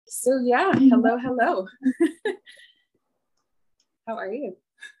So yeah, hello. How are you?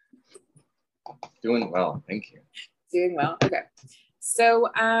 Doing well, thank you. Doing well. Okay. So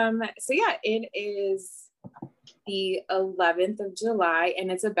yeah, it is the 11th of July and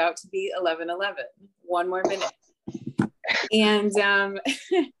it's about to be 11:11. One more minute. And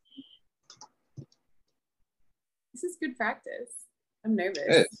this is good practice. I'm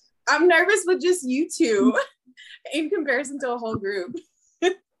nervous. I'm nervous with just you two in comparison to a whole group.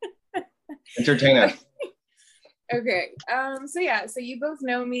 Entertain us. Okay. So you both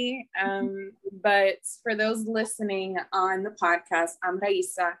know me. But for those listening on the podcast, I'm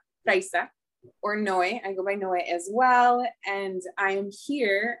Raisa, or Noe. I go by Noe as well. And I am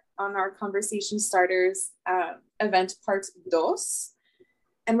here on our Conversation Starters event part dos.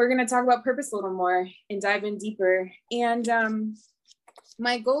 And we're going to talk about purpose a little more and dive in deeper. And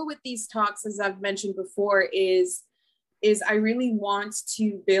my goal with these talks, as I've mentioned before, is I really want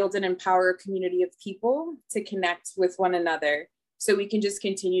to build and empower a community of people to connect with one another so we can just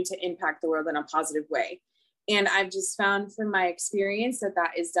continue to impact the world in a positive way. And I've just found from my experience that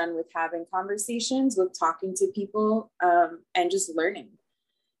is done with having conversations, with talking to people, and just learning.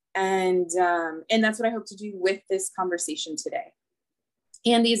 And that's what I hope to do with this conversation today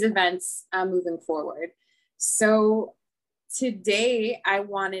and these events moving forward. So today I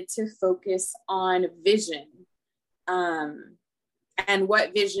wanted to focus on vision. And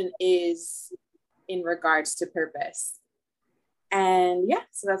what vision is in regards to purpose. And yeah,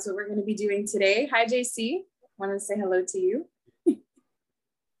 so that's what we're going to be doing today. Hi, JC. Wanted to say hello to you. Good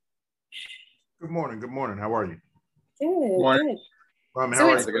morning. How are you? Good. Morning. How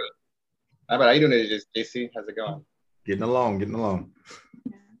are you? How about you doing, JC? How's it going? Getting along. Good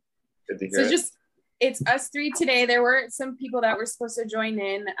to hear. So it's us three today. There were some people that were supposed to join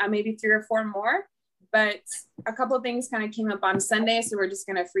in, maybe 3 or 4 more. But a couple of things kind of came up on Sunday, so we're just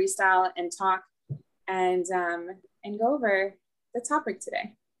going to freestyle and talk and go over the topic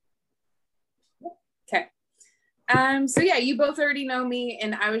today. Okay. So yeah, you both already know me,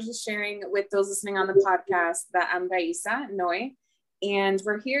 and I was just sharing with those listening on the podcast that I'm Raisa Noe, and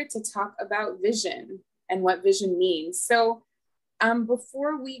we're here to talk about vision and what vision means. So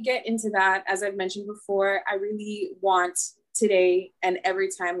before we get into that, as I've mentioned before, I really want today and every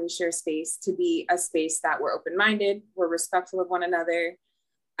time we share space to be a space that we're open-minded, we're respectful of one another.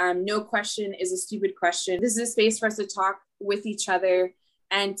 No question is a stupid question. This is a space for us to talk with each other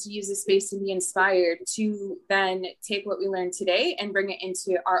and to use the space to be inspired to then take what we learned today and bring it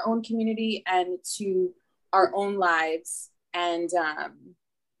into our own community and to our own lives and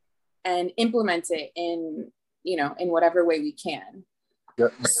implement it in whatever way we can.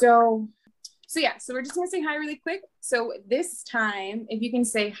 Yep. So yeah, so we're just gonna say hi really quick. So this time, if you can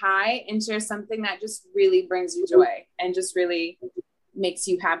say hi and share something that just really brings you joy and just really makes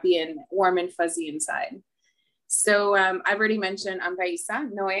you happy and warm and fuzzy inside. So I've already mentioned I'm Raisa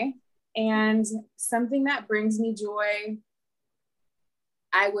Noe, and something that brings me joy,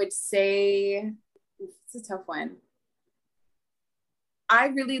 I would say, it's a tough one. I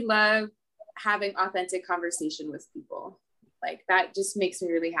really love having authentic conversation with people. Like that just makes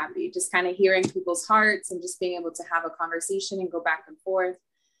me really happy. Just kind of hearing people's hearts and just being able to have a conversation and go back and forth.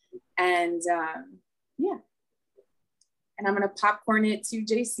 And yeah. And I'm going to popcorn it to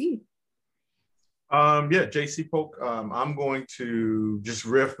JC. Yeah, JC Polk. I'm going to just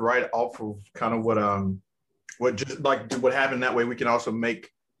riff right off of kind of what happened. That way we can also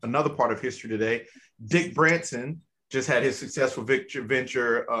make another part of history today. Dick Branson just had his successful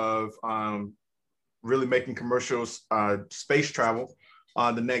venture of really making commercial space travel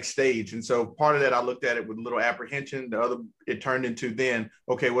on the next stage. And so part of that, I looked at it with a little apprehension. The other, it turned into then,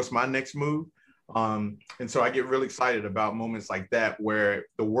 okay, what's my next move? And so I get really excited about moments like that, where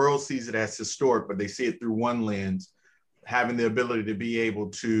the world sees it as historic, but they see it through one lens, having the ability to be able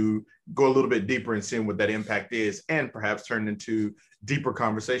to go a little bit deeper and seeing what that impact is, and perhaps turn into deeper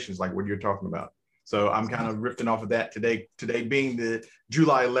conversations like what you're talking about. So I'm kind of riffing off of that today being the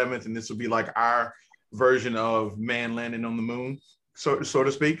July 11th, and this will be like our version of man landing on the moon, so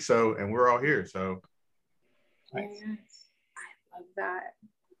to speak. So, and we're all here. So, nice. I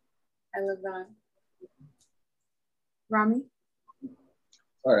love that. Rami.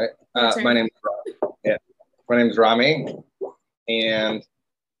 All right. My name's Rami, and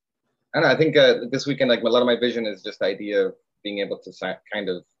I don't know. I think this weekend, like a lot of my vision is just the idea of being able to kind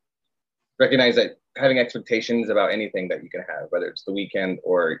of recognize that having expectations about anything that you can have, whether it's the weekend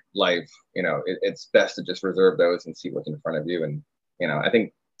or life, it's best to just reserve those and see what's in front of you. And, I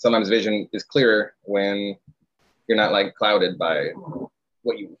think sometimes vision is clearer when you're not like clouded by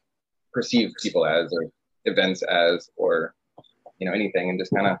what you perceive people as or events as, or anything, and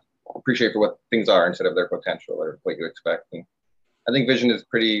just kind of appreciate for what things are instead of their potential or what you expect. And I think vision is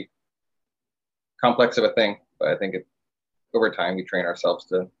pretty complex of a thing, but I think over time we train ourselves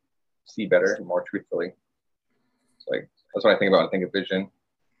to see better and more truthfully. So that's what I think about when I think of vision.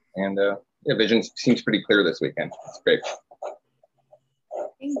 And vision seems pretty clear this weekend. It's great.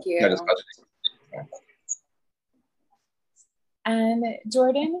 Thank you. Yeah. And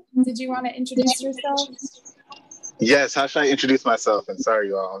Jordan, did you want to introduce yourself? Yes, how should I introduce myself? And sorry,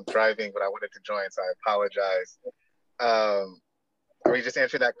 you all, I'm driving, but I wanted to join, so I apologize. Are we just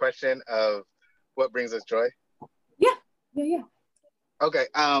answering that question of what brings us joy? Yeah. Okay.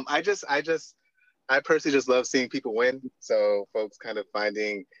 I personally just love seeing people win. So folks kind of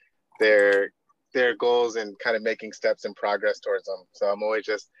finding their goals and kind of making steps and progress towards them. So I'm always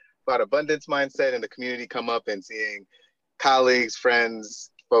just about abundance mindset and the community come up and seeing colleagues, friends,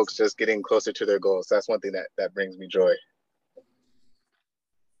 folks just getting closer to their goals. So that's one thing that brings me joy.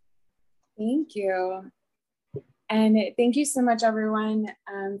 Thank you. And thank you so much, everyone,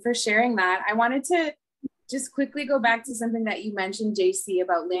 for sharing that. I wanted to just quickly go back to something that you mentioned, JC,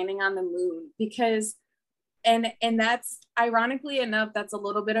 about landing on the moon, because, and that's ironically enough, that's a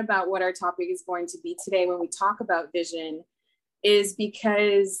little bit about what our topic is going to be today when we talk about vision, is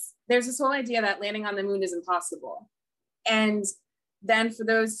because there's this whole idea that landing on the moon is impossible. And then for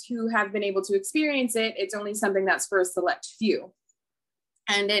those who have been able to experience it, it's only something that's for a select few.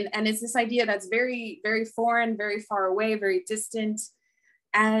 And it's this idea that's very, very foreign, very far away, very distant.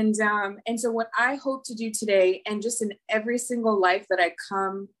 And so what I hope to do today, and just in every single life that I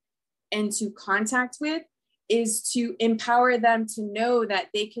come into contact with, is to empower them to know that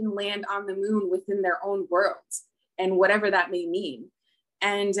they can land on the moon within their own worlds, and whatever that may mean.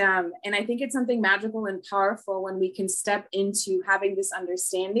 And I think it's something magical and powerful when we can step into having this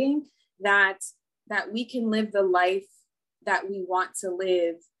understanding that we can live the life that we want to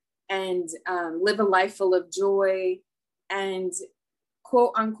live, and live a life full of joy and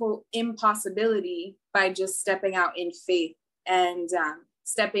quote unquote impossibility by just stepping out in faith and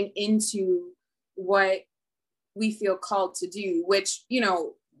stepping into what we feel called to do, which,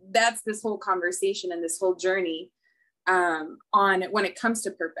 that's this whole conversation and this whole journey on when it comes to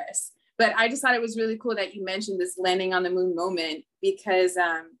purpose. But I just thought it was really cool that you mentioned this landing on the moon moment, because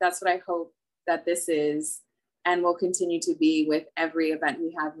that's what I hope that this is and will continue to be with every event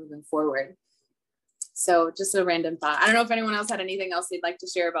we have moving forward. So just a random thought. I don't know if anyone else had anything else they'd like to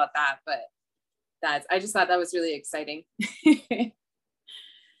share about that, but I just thought that was really exciting.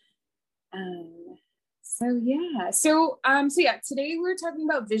 So today we're talking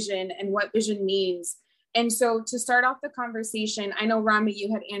about vision and what vision means. And so to start off the conversation, I know Rami,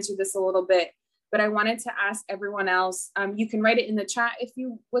 you had answered this a little bit, but I wanted to ask everyone else, you can write it in the chat if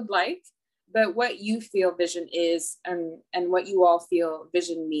you would like, but what you feel vision is and what you all feel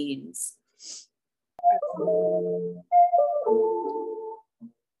vision means.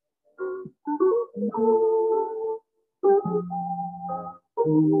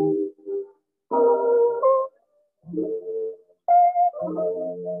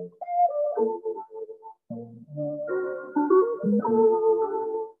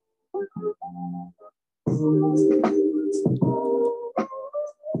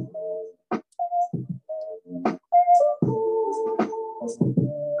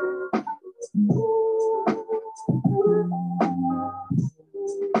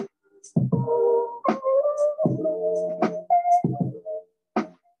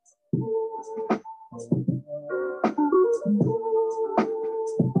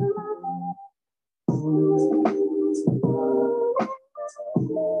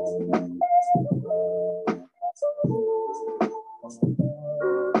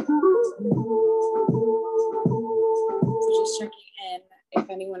 Just checking in if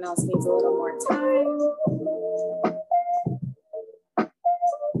anyone else needs a little more time.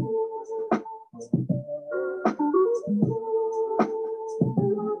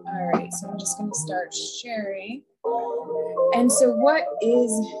 All right, so I'm just going to start sharing. And so what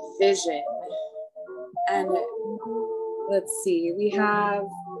is vision? And let's see, we have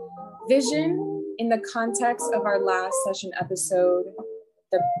vision in the context of our last session episode.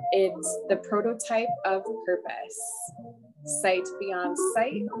 It's the prototype of purpose, sight beyond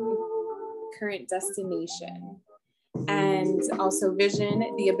sight, current destination. And also vision,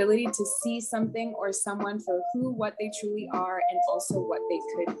 the ability to see something or someone for what they truly are, and also what they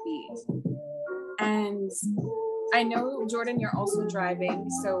could be. And I know, Jordan, you're also driving,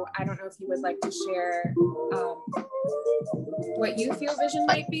 so I don't know if you would like to share what you feel vision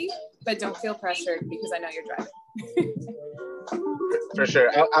might be, but don't feel pressured because I know you're driving. For sure.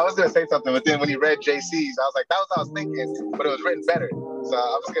 I was going to say something, but then when you read JC's, I was like, that was what I was thinking, but it was written better. So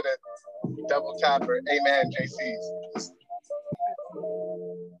I was going to double tap for amen, JC's.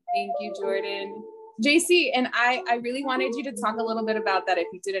 Thank you, Jordan. JC, and I really wanted you to talk a little bit about that if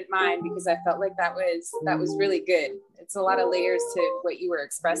you didn't mind, because I felt like that was really good. It's a lot of layers to what you were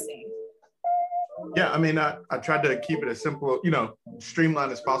expressing. Yeah, I mean, I tried to keep it as simple,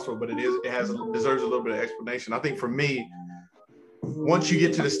 streamlined as possible, but it deserves a little bit of explanation. I think for me, once you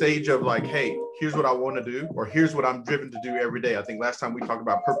get to the stage of like, hey, here's what I want to do, or here's what I'm driven to do every day. I think last time we talked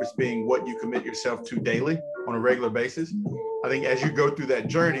about purpose being what you commit yourself to daily on a regular basis. I think as you go through that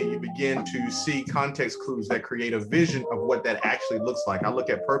journey, you begin to see context clues that create a vision of what that actually looks like. I look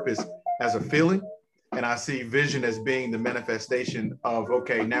at purpose as a feeling, and I see vision as being the manifestation of,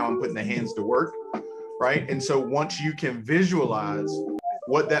 okay, now I'm putting the hands to work, right? And so once you can visualize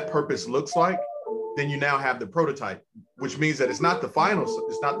what that purpose looks like, then you now have the prototype, which means that it's not the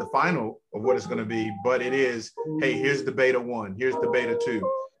final of what it's going to be, but it is, hey, here's the beta 1, here's the beta 2,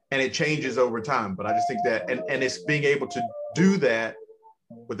 and it changes over time. But I just think that, and it's being able to do that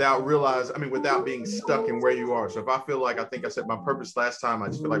without being stuck in where you are. So if I feel like, I think I said my purpose last time, I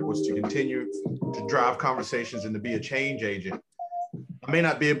just feel like was to continue to drive conversations and to be a change agent. I may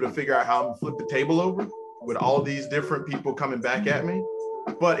not be able to figure out how I'm gonna flip the table over with all these different people coming back at me,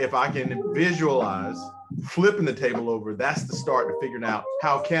 but if I can visualize flipping the table over, that's the start to figuring out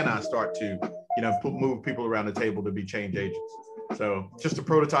how can I start to, move people around the table to be change agents. So just a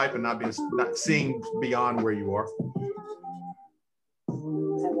prototype and not seeing beyond where you are.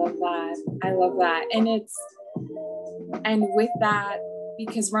 I love that. And with that,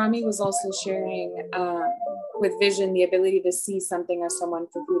 because Rami was also sharing with vision, the ability to see something or someone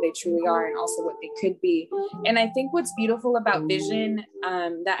for who they truly are and also what they could be. And I think what's beautiful about vision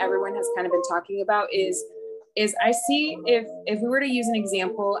that everyone has kind of been talking about is I see if we were to use an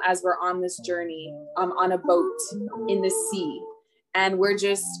example as we're on this journey on a boat in the sea, and we're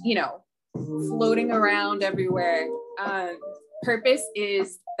just, floating around everywhere. Purpose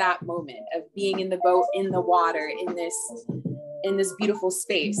is that moment of being in the boat, in the water, in this beautiful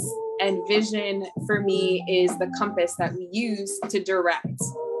space. And vision for me is the compass that we use to direct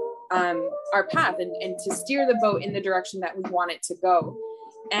our path and to steer the boat in the direction that we want it to go.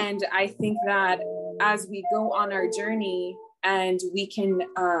 And I think that as we go on our journey and we can,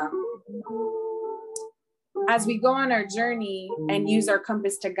 as we go on our journey and use our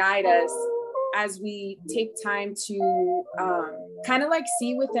compass to guide us, as we take time to kind of like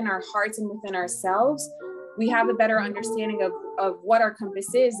see within our hearts and within ourselves, we have a better understanding of what our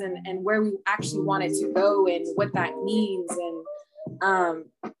compass is and where we actually want it to go and what that means,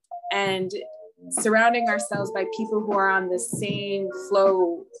 and surrounding ourselves by people who are on the same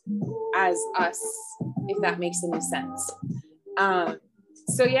flow as us, if that makes any sense.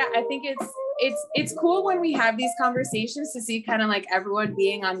 So yeah, I think it's cool when we have these conversations to see kind of like everyone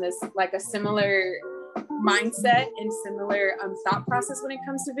being on this like a similar mindset and similar thought process when it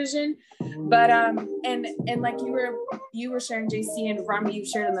comes to vision. But and like you were sharing, JC, and Rami, you've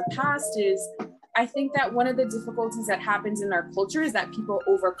shared in the past, is I think that one of the difficulties that happens in our culture is that people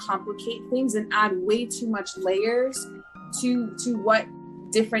overcomplicate things and add way too much layers to what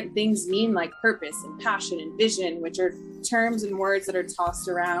different things mean, like purpose and passion and vision, which are terms and words that are tossed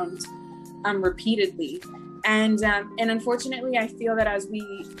around repeatedly. And unfortunately, I feel that as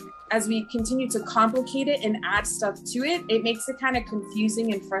we continue to complicate it and add stuff to it, it makes it kind of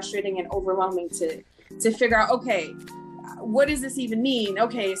confusing and frustrating and overwhelming to figure out, okay, what does this even mean?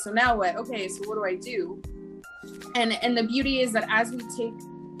 Okay, so now what? Okay, so what do I do? And the beauty is that as we take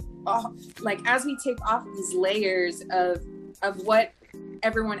off these layers of what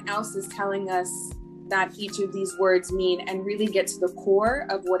everyone else is telling us that each of these words mean, and really get to the core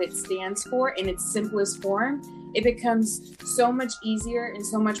of what it stands for in its simplest form, it becomes so much easier and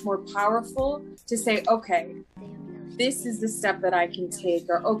so much more powerful to say, okay, this is the step that I can take,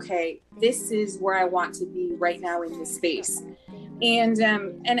 or okay, this is where I want to be right now in this space. And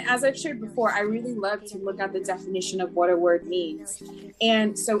as I've shared before, I really love to look at the definition of what a word means.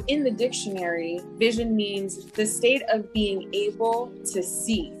 And so in the dictionary, vision means the state of being able to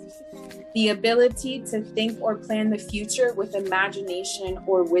see, the ability to think or plan the future with imagination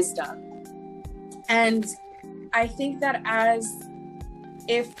or wisdom. And I think that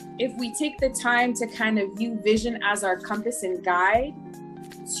if we take the time to kind of view vision as our compass and guide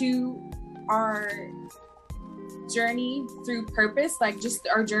to our journey through purpose, like just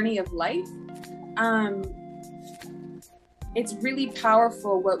our journey of life, it's really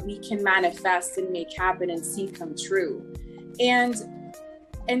powerful what we can manifest and make happen and see come true. And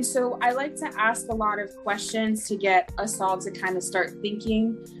And so I like to ask a lot of questions to get us all to kind of start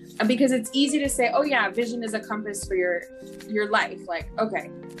thinking, because it's easy to say, oh yeah, vision is a compass for your life. Like, okay,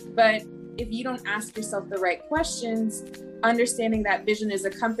 but if you don't ask yourself the right questions, understanding that vision is a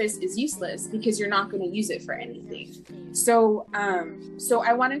compass is useless because you're not going to use it for anything. So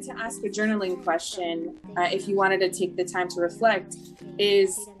I wanted to ask a journaling question, if you wanted to take the time to reflect,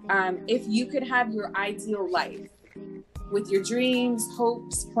 is if you could have your ideal life with your dreams,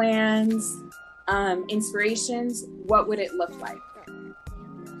 hopes, plans, inspirations, what would it look like?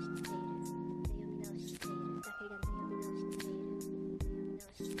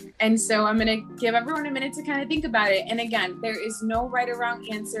 And so I'm going to give everyone a minute to kind of think about it. And again, there is no right or wrong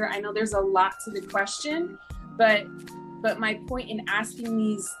answer. I know there's a lot to the question, but my point in asking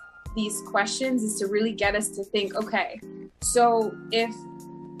these questions is to really get us to think, okay, so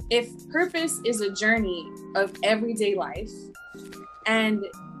if purpose is a journey of everyday life, and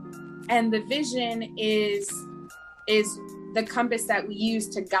the vision is the compass that we use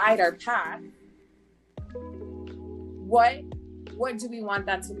to guide our path, what do we want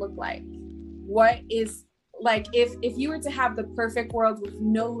that to look like? What is, like, if you were to have the perfect world with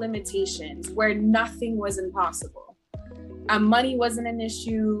no limitations, where nothing was impossible, money wasn't an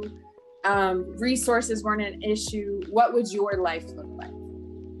issue, resources weren't an issue, what would your life look like?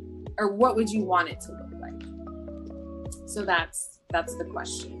 Or what would you want it to look like? So that's the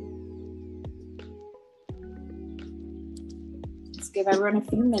question. Let's give everyone a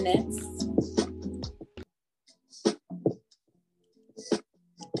few minutes.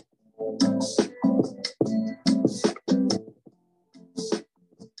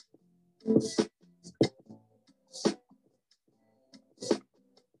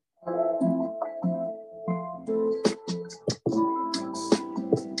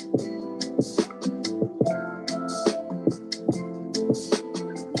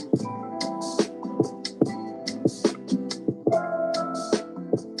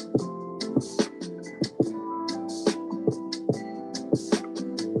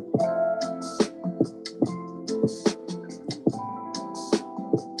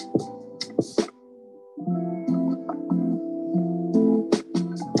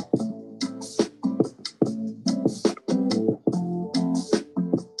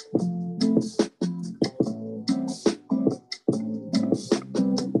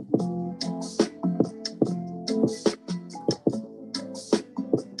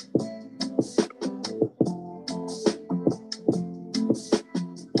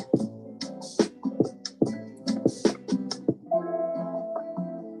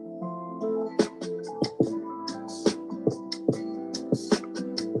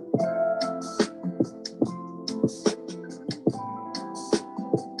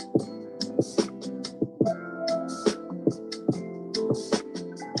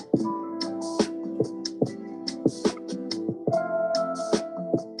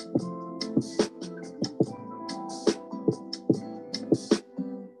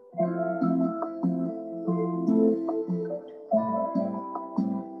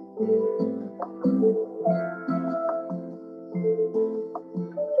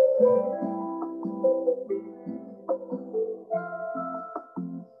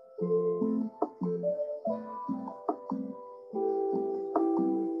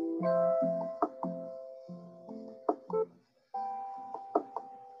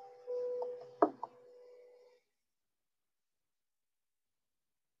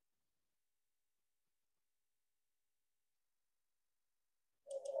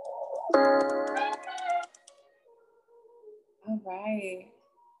 All right.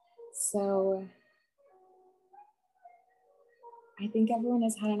 So I think everyone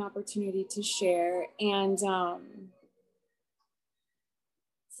has had an opportunity to share. And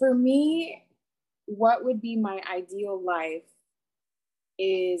for me, what would be my ideal life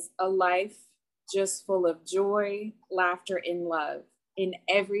is a life just full of joy, laughter, and love in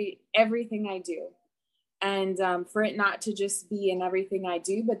everything I do. And for it not to just be in everything I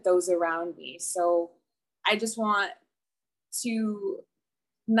do, but those around me. So I just want to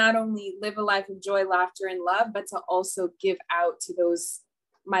not only live a life of joy, laughter, and love, but to also give out to those,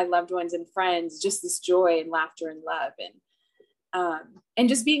 my loved ones and friends, just this joy and laughter and love. And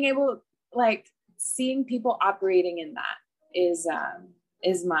just being able, like, seeing people operating in that is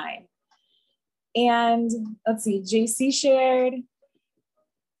mine. And let's see, JC shared,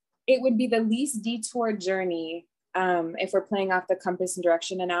 it would be the least detour journey, if we're playing off the compass and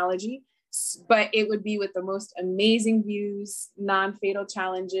direction analogy, but it would be with the most amazing views, non-fatal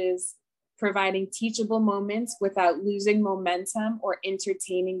challenges, providing teachable moments without losing momentum or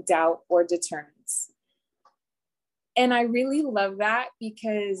entertaining doubt or deterrence. And I really love that,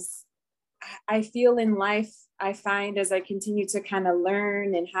 because I feel in life, I find as I continue to kind of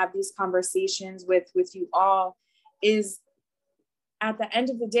learn and have these conversations with you all, is at the end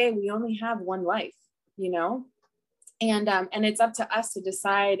of the day, we only have one life, you know? And it's up to us to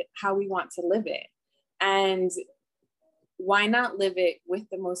decide how we want to live it. And why not live it with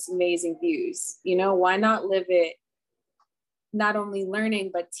the most amazing views? You know, why not live it not only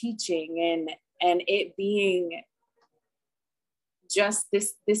learning, but teaching, and it being just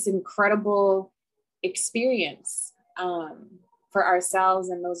this incredible experience for ourselves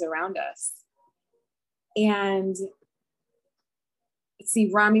and those around us. And see,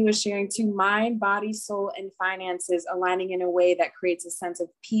 Rami was sharing too, mind, body, soul, and finances aligning in a way that creates a sense of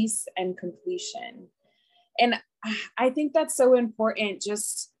peace and completion. And I think that's so important,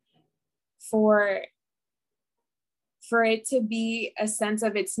 just for it to be a sense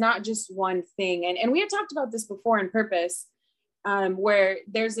of, it's not just one thing. And we had talked about this before in Purpose, where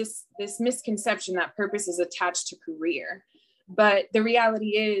there's this misconception that purpose is attached to career. But the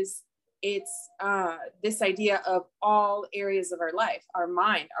reality is, it's this idea of all areas of our life, our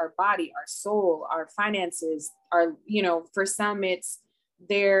mind, our body, our soul, our finances, our, you know, for some it's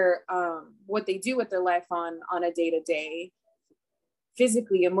their what they do with their life on a day-to-day,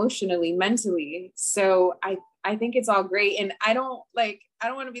 physically, emotionally, mentally. So I think it's all great. And I don't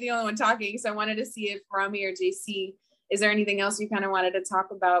want to be the only one talking. So I wanted to see if Rami or JC, is there anything else you kind of wanted to talk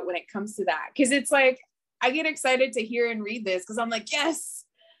about when it comes to that? Because it's like, I get excited to hear and read this, because I'm like, yes,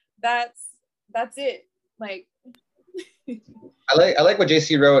 that's it. Like, I like what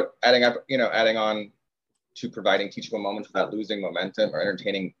JC wrote, adding on to providing teachable moments without losing momentum or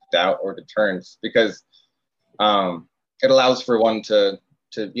entertaining doubt or deterrence, because it allows for one to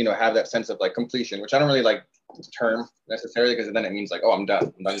have that sense of like completion, which I don't really like the term necessarily, because then it means like, oh, I'm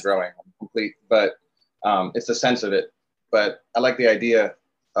done growing, I'm complete. But it's the sense of it. But I like the idea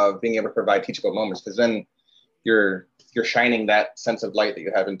of being able to provide teachable moments, because then you're shining that sense of light that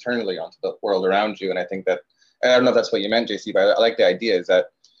you have internally onto the world around you. And I think that, I don't know if that's what you meant, JC, but I like the idea is that,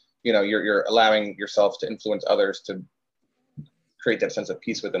 you know, you're allowing yourself to influence others to create that sense of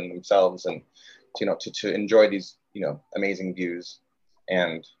peace within themselves, and to enjoy these, you know, amazing views.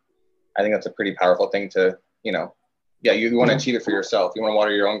 And I think that's a pretty powerful thing to, you want to achieve it for yourself. You want to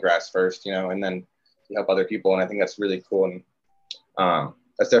water your own grass first, and then you help other people. And I think that's really cool. And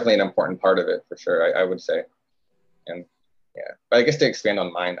that's definitely an important part of it for sure, I would say. And yeah, but I guess to expand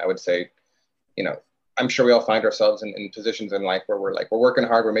on mine, I would say, I'm sure we all find ourselves in positions in life where we're working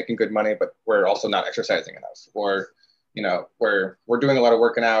hard, we're making good money, but we're also not exercising enough, or, we're doing a lot of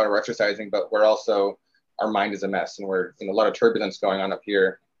working out or exercising, but our mind is a mess, and we're a lot of turbulence going on up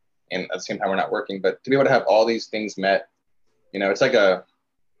here. And at the same time, we're not working. But to be able to have all these things met, it's like our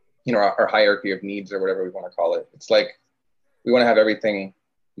hierarchy of needs, or whatever we want to call it. It's like we want to have everything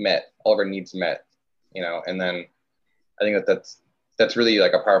met, all of our needs met, and then I think that's really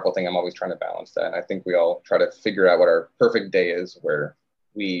like a powerful thing. I'm always trying to balance that. And I think we all try to figure out what our perfect day is, where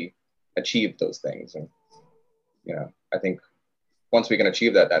we achieve those things. And, I think once we can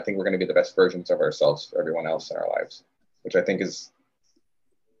achieve that, I think we're going to be the best versions of ourselves for everyone else in our lives, which I think is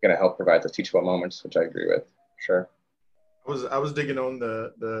going to help provide those teachable moments, which I agree with. Sure. I was digging on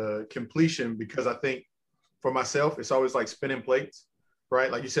the completion, because I think for myself, it's always like spinning plates, right?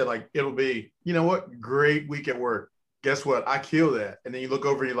 Like you said, like it'll be, great week at work. Guess what? I kill that. And then you look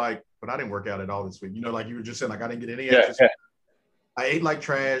over and you're like, but I didn't work out at all this week. Like you were just saying, like I didn't get any exercise. Yeah. I ate like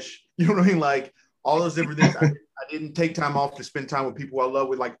trash. You know what I mean? Like all those different things. I didn't take time off to spend time with people I love,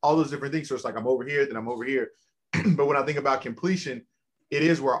 with like all those different things. So it's like I'm over here, then I'm over here. But when I think about completion, it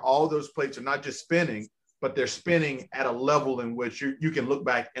is where all those plates are not just spinning, but they're spinning at a level in which you can look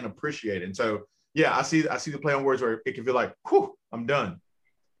back and appreciate it. And so, yeah, I see the play on words where it can feel like, whew, I'm done.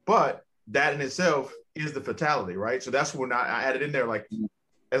 But that in itself is the fatality, right? So that's when I added in there, like,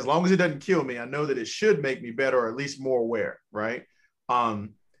 as long as it doesn't kill me, I know that it should make me better, or at least more aware, right?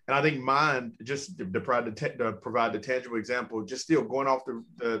 And I think mine, just to provide the tangible example, just still going off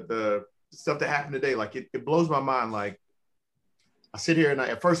the stuff that happened today, like it blows my mind. Like I sit here and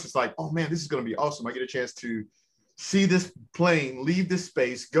at first it's like, oh man, this is going to be awesome. I get a chance to see this plane leave this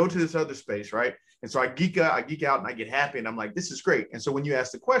space, go to this other space, right? And so I geek out and I get happy, and I'm like, this is great. And so when you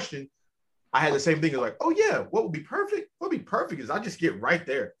ask the question, I had the same thing. Like, oh yeah, what would be perfect? What would be perfect is I just get right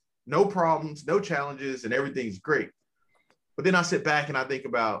there. No problems, no challenges, and everything's great. But then I sit back and I think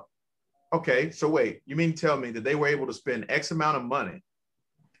about, okay, so wait, you mean to tell me that they were able to spend X amount of money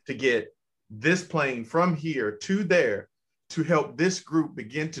to get this plane from here to there to help this group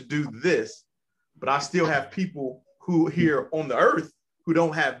begin to do this, but I still have people who here on the earth who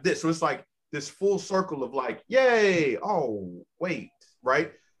don't have this. So it's like, this full circle of like, yay, oh, wait,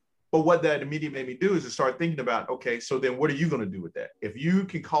 right? But what that immediately made me do is to start thinking about, okay, so then what are you going to do with that? If you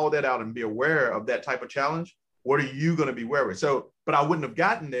can call that out and be aware of that type of challenge, what are you going to be aware of? So, but I wouldn't have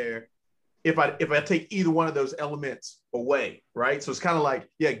gotten there if I take either one of those elements away, right? So it's kind of like,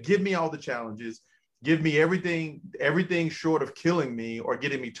 yeah, give me all the challenges, give me everything short of killing me or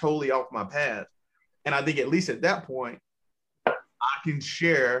getting me totally off my path. And I think at least at that point, I can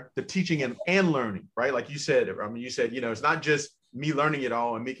share the teaching and learning, right? Like you said, I mean, you said, it's not just me learning it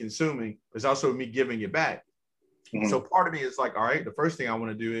all and me consuming, it's also me giving it back. Mm-hmm. So part of me is like, all right, the first thing I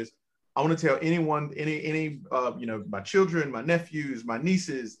want to do is I want to tell anyone, my children, my nephews, my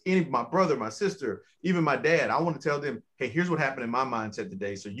nieces, my brother, my sister, even my dad, I want to tell them, hey, here's what happened in my mindset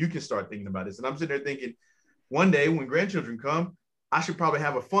today. So you can start thinking about this. And I'm sitting there thinking, one day when grandchildren come, I should probably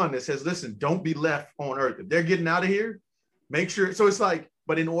have a fund that says, listen, don't be left on earth. If they're getting out of here, make sure. So it's like,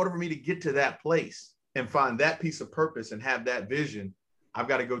 but in order for me to get to that place and find that piece of purpose and have that vision, I've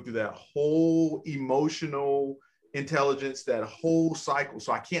got to go through that whole emotional intelligence, that whole cycle.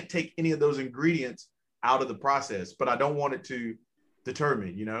 So I can't take any of those ingredients out of the process, but I don't want it to deter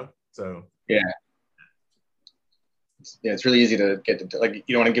me, So yeah, it's really easy to get to, like, you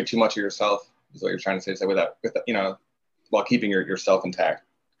don't want to give too much of yourself, is what you're trying to say. So while keeping yourself intact.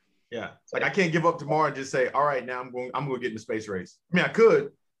 Yeah, like I can't give up tomorrow and just say, all right, now I'm going to get in the space race. I mean, I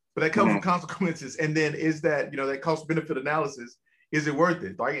could, but that comes with consequences. And then is that, that cost benefit analysis, is it worth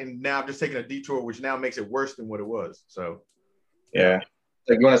it? Right. And now I'm just taking a detour, which now makes it worse than what it was. So, yeah.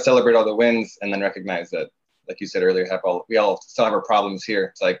 Like you want to celebrate all the wins and then recognize that, like you said earlier, we all still have our problems here.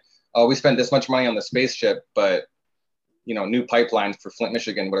 It's like, oh, we spent this much money on the spaceship, but, new pipelines for Flint,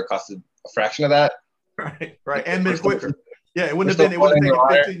 Michigan would have costed a fraction of that. Right. And been quicker. Yeah. It wouldn't have taken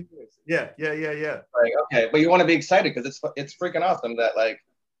 15 minutes. Yeah. Like, okay. But you want to be excited because it's freaking awesome that, like,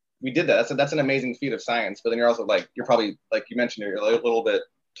 we did that. That's an amazing feat of science. But then you're also like, you're probably, like you mentioned, you're a little bit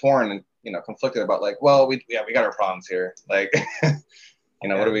torn and, conflicted about like, well, we got our problems here. Like,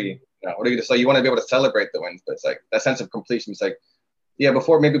 what do we just like, you want to be able to celebrate the wins, but it's like that sense of completion. It's like, yeah,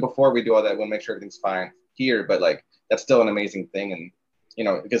 before we do all that, we'll make sure everything's fine here. But like, that's still an amazing thing. And,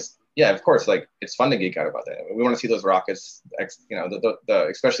 because yeah, of course, like it's fun to geek out about that. We want to see those rockets,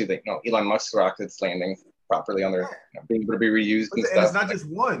 especially the Elon Musk's rockets landing properly on their, being able to be reused and stuff. It's not just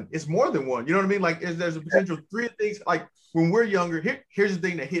one; it's more than one. You know what I mean? Like, there's a potential 3 things. Like when we're younger, here's the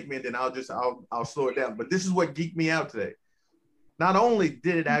thing that hit me, and then I'll slow it down. But this is what geeked me out today. Not only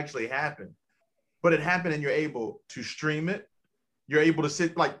did it actually happen, but it happened, and you're able to stream it. You're able to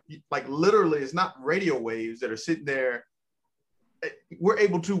sit like literally, it's not radio waves that are sitting there. We're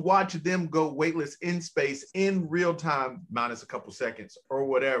able to watch them go weightless in space in real time, minus a couple seconds or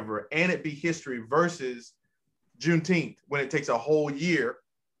whatever, and it be history versus Juneteenth when it takes a whole year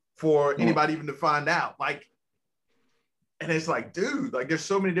for anybody even to find out. Like, and it's like, dude, like there's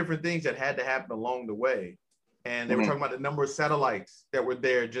so many different things that had to happen along the way. And they were talking about the number of satellites that were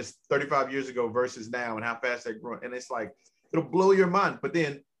there just 35 years ago versus now and how fast they're growing. And it's like, it'll blow your mind. But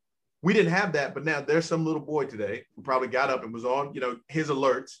then we didn't have that, but now there's some little boy today who probably got up and was on, his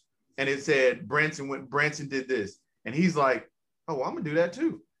alerts, and it said Branson did this, and he's like, oh, I'm gonna do that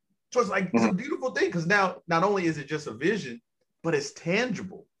too. So it's like it's a beautiful thing because now not only is it just a vision, but it's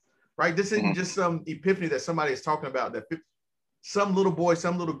tangible, right? This isn't just some epiphany that somebody is talking about. That some little boy,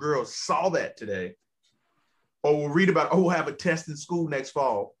 some little girl saw that today, or we'll read about, we'll have a test in school next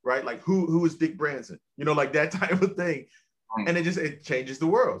fall, right? Like who is Dick Branson? Like that type of thing. And it changes the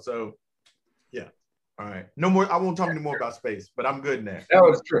world. So, yeah. All right. No more. I won't talk anymore about space, but I'm good now. No,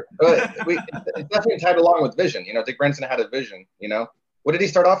 it's true. But it's definitely tied along with vision. Dick Branson had a vision. What did he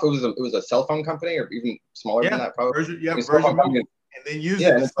start off? It was a cell phone company, or even smaller than that, probably. Virgin Mobile, and then use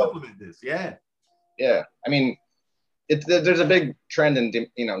it to supplement this. Yeah. Yeah. I mean, there's a big trend in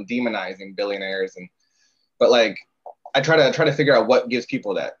demonizing billionaires, but like I try to figure out what gives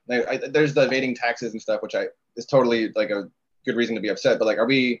people that. There's the evading taxes and stuff, which is totally like a good reason to be upset, but like,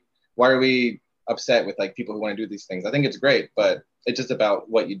 why are we upset with like people who want to do these things? I think it's great, but it's just about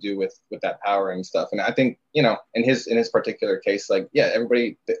what you do with that power and stuff. And I think, in his particular case, like, yeah,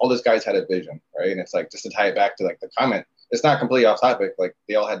 all those guys had a vision, right? And it's like, just to tie it back to like the comment, it's not completely off topic. Like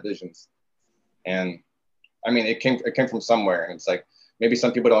they all had visions, and I mean, it came from somewhere. And it's like, maybe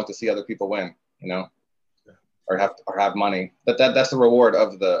some people don't have to see other people win, or have money, but that's the reward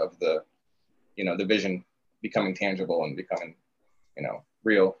of the the vision becoming tangible and becoming,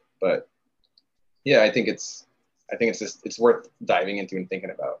 real. But yeah, I think it's worth diving into and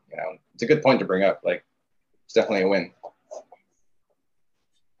thinking about. It's a good point to bring up. Like, it's definitely a win.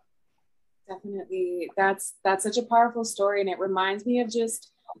 Definitely, that's such a powerful story, and it reminds me of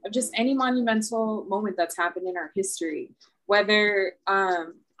just just any monumental moment that's happened in our history, whether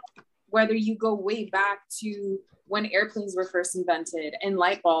you go way back to when airplanes were first invented and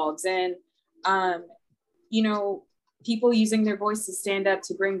light bulbs and, you know, people using their voice to stand up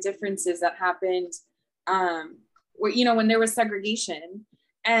to bring differences that happened, where, you know, when there was segregation.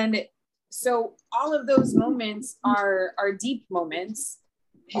 And so all of those moments are deep moments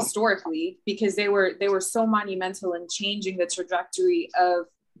historically, because they were so monumental in changing the trajectory of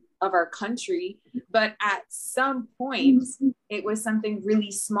our country. But at some point, it was something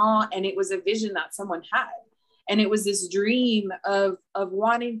really small, and it was a vision that someone had. And it was this dream of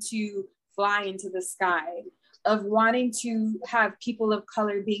wanting to fly into the sky, of wanting to have people of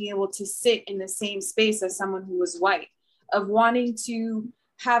color being able to sit in the same space as someone who was white, of wanting to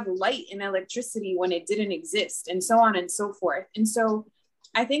have light and electricity when it didn't exist, and so on and so forth. And so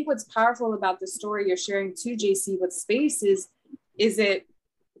I think what's powerful about the story you're sharing too, JC, with space is it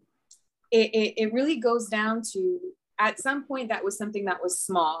really goes down to, at some point, that was something that was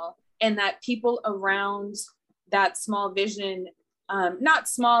small, and that people around that small vision, not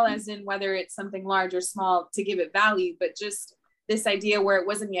small as in whether it's something large or small to give it value, but just this idea where it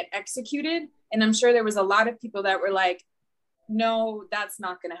wasn't yet executed. And I'm sure there was a lot of people that were like, no, that's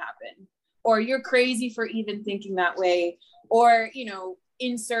not going to happen, or you're crazy for even thinking that way, or, you know,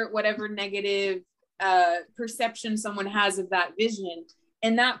 insert whatever negative perception someone has of that vision.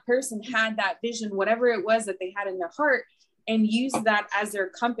 And that person had that vision, whatever it was that they had in their heart, and used that as their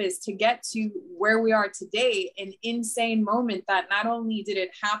compass to get to where we are today. An insane moment that not only did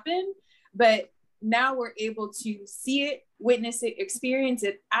it happen, but now we're able to see it, witness it, experience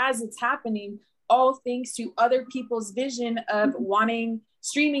it as it's happening, all thanks to other people's vision of wanting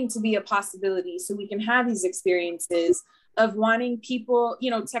streaming to be a possibility so we can have these experiences, of wanting people, you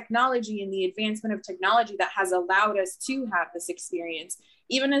know, technology and the advancement of technology that has allowed us to have this experience.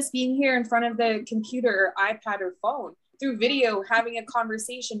 Even us being here in front of the computer or iPad or phone, through video, having a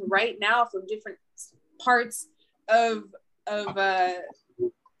conversation right now from different parts of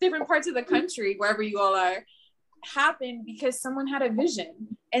different parts of the country, wherever you all are, happened because someone had a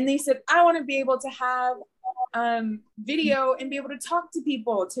vision. And they said, I want to be able to have video and be able to talk to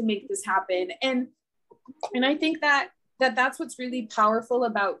people to make this happen. And I think that's what's really powerful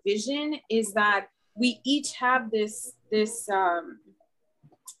about vision, is that we each have this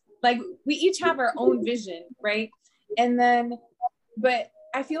like we each have our own vision, right? And then, but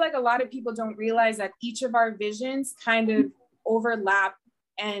I feel like a lot of people don't realize that each of our visions kind of overlap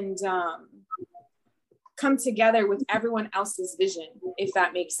and come together with everyone else's vision, if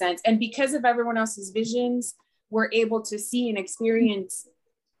that makes sense. And because of everyone else's visions, we're able to see and experience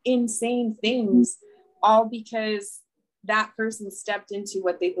insane things, all because that person stepped into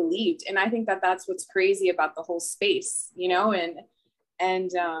what they believed. And I think that that's what's crazy about the whole space, you know, and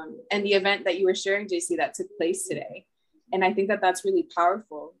the event that you were sharing, JC, that took place today. And I think that that's really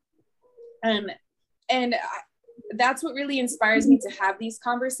powerful. And that's what really inspires me to have these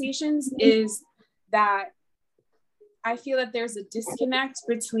conversations, is that I feel that there's a disconnect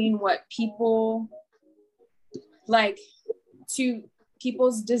between what people like, to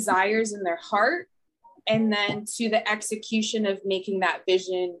people's desires in their heart, and then to the execution of making that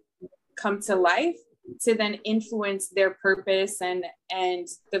vision come to life, to then influence their purpose and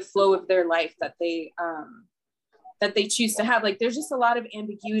the flow of their life that they choose to have. Like, there's just a lot of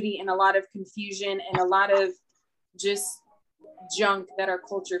ambiguity and a lot of confusion and a lot of just junk that our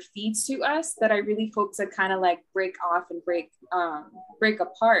culture feeds to us, that I really hope to kind of like break off and break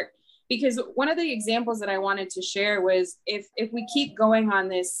apart. Because one of the examples that I wanted to share was, if we keep going on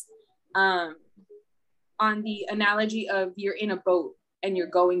this, on the analogy of you're in a boat and you're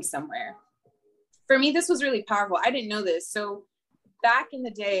going somewhere. For me, this was really powerful. I didn't know this. So back in the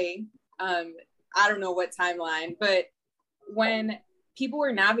day, I don't know what timeline, but when people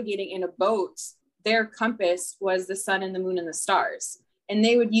were navigating in a boat, their compass was the sun and the moon and the stars. And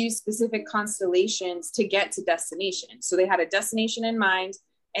they would use specific constellations to get to destination. So they had a destination in mind,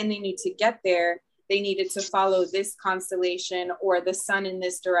 and they knew to get there, they needed to follow this constellation, or the sun in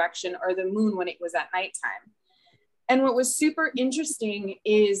this direction, or the moon when it was at nighttime. And what was super interesting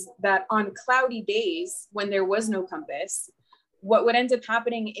is that on cloudy days, when there was no compass, what would end up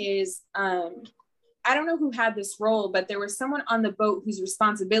happening is, I don't know who had this role, but there was someone on the boat whose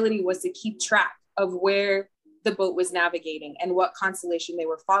responsibility was to keep track of where the boat was navigating and what constellation they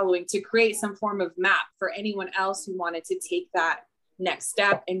were following, to create some form of map for anyone else who wanted to take that next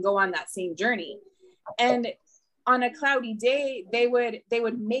step and go on that same journey. And on a cloudy day, they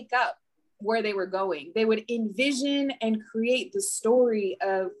would make up where they were going. They would envision and create the story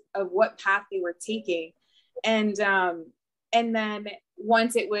of what path they were taking. And And then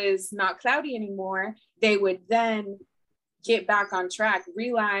once it was not cloudy anymore, they would then get back on track,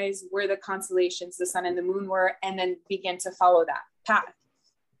 realize where the constellations, the sun and the moon were, and then begin to follow that path.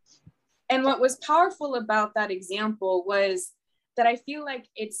 And what was powerful about that example was that I feel like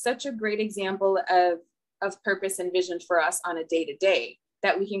it's such a great example of purpose and vision for us on a day-to-day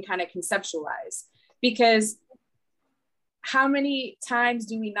that we can kind of conceptualize. Because how many times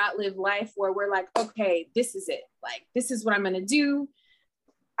do we not live life where we're like, okay, this is it. Like, this is what I'm going to do.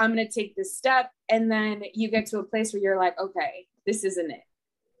 I'm going to take this step. And then you get to a place where you're like, okay, this isn't it,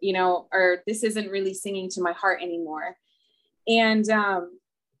 you know, or this isn't really singing to my heart anymore. And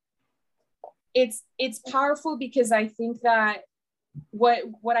it's powerful because I think that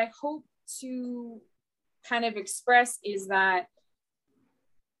what I hope to kind of express is that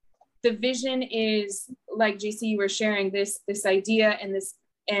the vision is, like JC, you were sharing this idea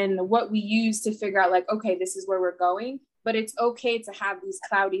and what we use to figure out, like, okay, this is where we're going. But it's okay to have these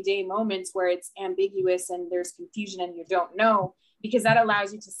cloudy day moments where it's ambiguous and there's confusion and you don't know, because that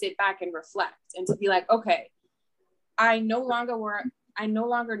allows you to sit back and reflect and to be like, okay, I no longer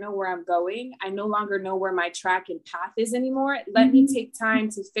know where I'm going. I no longer know where my track and path is anymore. Let me take time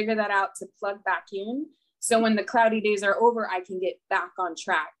to figure that out, to plug back in. So when the cloudy days are over, I can get back on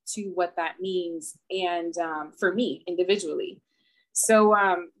track to what that means. And for me individually. So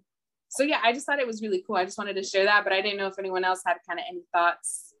yeah, I just thought it was really cool. I just wanted to share that, but I didn't know if anyone else had kind of any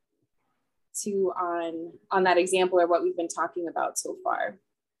thoughts on that example or what we've been talking about so far.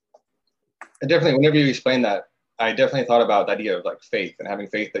 I definitely, whenever you explain that, I definitely thought about the idea of like faith and having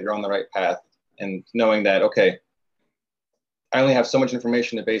faith that you're on the right path and knowing that, okay, I only have so much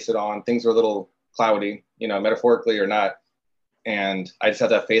information to base it on. Things are a little cloudy, you know, metaphorically or not. And I just have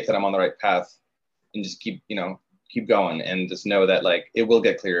to have faith that I'm on the right path and just keep going and just know that like it will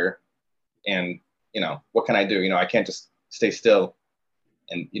get clearer. And, you know, what can I do? You know, I can't just stay still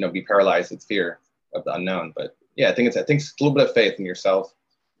and, you know, be paralyzed with fear of the unknown. But yeah, I think it's a little bit of faith in yourself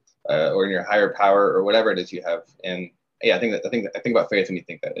or in your higher power or whatever it is you have. And yeah, I think about faith and you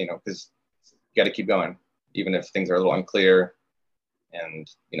think that, you know, because you got to keep going, even if things are a little unclear and,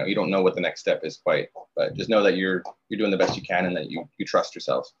 you know, you don't know what the next step is quite, but just know that you're doing the best you can and that you trust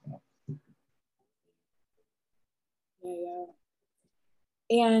yourself. You know? Yeah.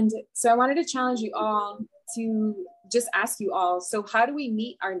 And so I wanted to challenge you all to just ask you all, so how do we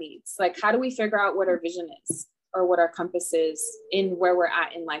meet our needs? Like, how do we figure out what our vision is or what our compass is in where we're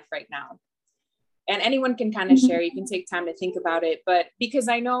at in life right now? And anyone can kind of share, you can take time to think about it. But because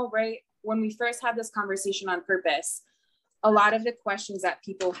I know, right, when we first had this conversation on purpose, a lot of the questions that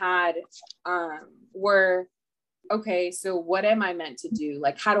people had were, okay, so what am I meant to do?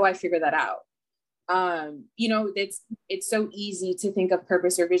 Like, how do I figure that out? You know, it's so easy to think of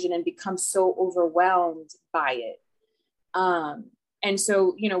purpose or vision and become so overwhelmed by it. And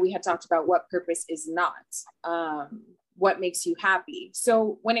so, you know, we had talked about what purpose is not, what makes you happy.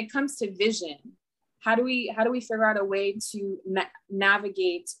 So when it comes to vision, how do we figure out a way to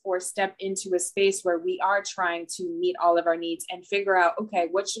navigate or step into a space where we are trying to meet all of our needs and figure out, okay,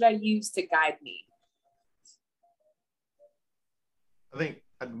 what should I use to guide me? I think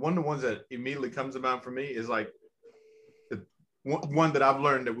one of the ones that immediately comes to mind for me is like the one that I've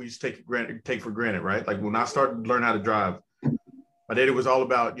learned that we just take for granted, right? Like when I started to learn how to drive, my dad was all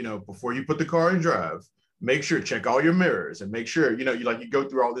about, you know, before you put the car in drive, make sure check all your mirrors and make sure, you know, you go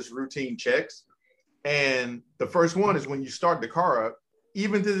through all this routine checks. And the first one is when you start the car up,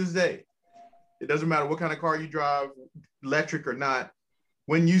 even to this day, it doesn't matter what kind of car you drive, electric or not,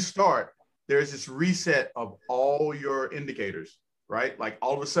 when you start, there's this reset of all your indicators, right? Like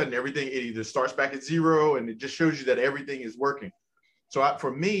all of a sudden, everything, it either starts back at zero and it just shows you that everything is working. So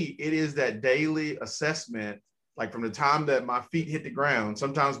for me, it is that daily assessment, like from the time that my feet hit the ground,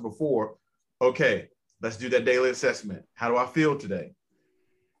 sometimes before, okay, let's do that daily assessment. How do I feel today?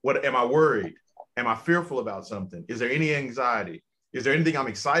 What am I worried? Am I fearful about something? Is there any anxiety? Is there anything I'm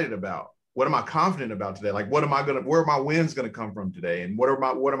excited about? What am I confident about today? Like, where are my wins going to come from today? And what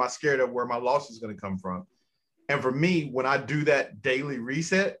am I scared of? Where my loss is going to come from? And for me, when I do that daily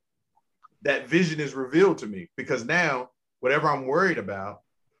reset, that vision is revealed to me, because now whatever I'm worried about,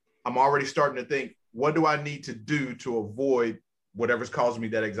 I'm already starting to think, what do I need to do to avoid whatever's causing me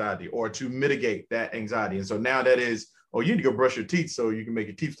that anxiety or to mitigate that anxiety? And so now that is, oh, you need to go brush your teeth so you can make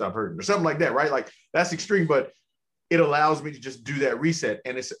your teeth stop hurting or something like that, right? Like that's extreme, but it allows me to just do that reset.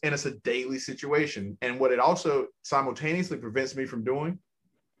 And it's a daily situation. And what it also simultaneously prevents me from doing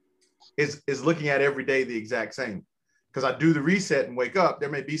is looking at every day the exact same. Because I do the reset and wake up, there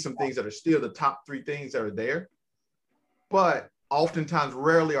may be some things that are still the top 3 things that are there, but oftentimes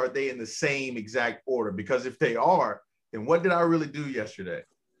rarely are they in the same exact order, because if they are, then what did I really do yesterday?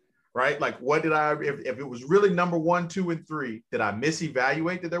 Right? Like, what did I, if it was really number 1, 2, and 3, did I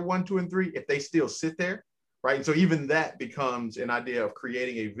misevaluate that they're 1, 2, and 3 if they still sit there? Right? And so even that becomes an idea of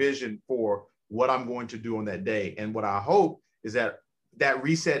creating a vision for what I'm going to do on that day. And what I hope is that that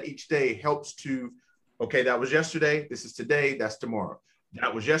reset each day helps to, okay, that was yesterday, this is today, that's tomorrow.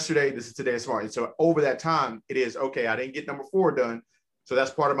 That was yesterday, this is today, that's tomorrow. And so over that time, it is, okay, I didn't get number 4 done, so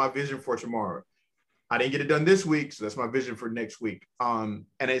that's part of my vision for tomorrow. I didn't get it done this week, so that's my vision for next week. And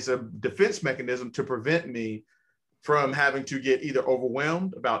it's a defense mechanism to prevent me from having to get either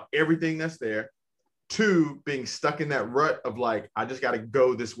overwhelmed about everything that's there, to being stuck in that rut of like, I just got to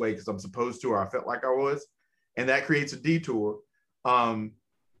go this way because I'm supposed to, or I felt like I was. And that creates a detour.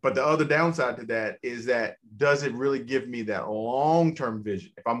 But the other downside to that is that, does it really give me that long-term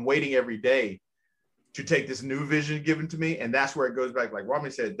vision? If I'm waiting every day to take this new vision given to me, and that's where it goes back, like Rami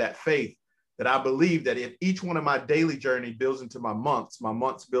said, that faith, that I believe that if each one of my daily journey builds into my months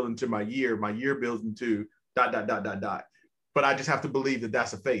build into my year builds into ... But I just have to believe that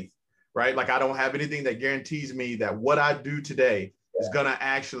that's a faith, right? Like, I don't have anything that guarantees me that what I do today is going to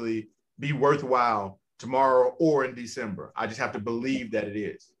actually be worthwhile tomorrow or in December. I just have to believe that it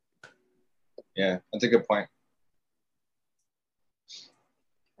is. Yeah, that's a good point.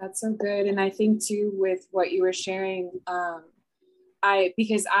 That's so good. And I think too, with what you were sharing,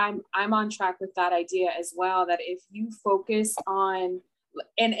 because I'm on track with that idea as well, that if you focus on,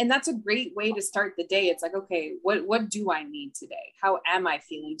 and that's a great way to start the day. It's like, okay, what do I need today? How am I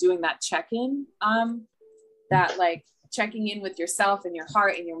feeling? Doing that check-in, that like checking in with yourself and your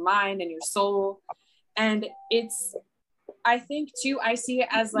heart and your mind and your soul. And it's, I think too, I see it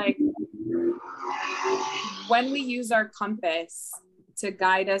as like, when we use our compass to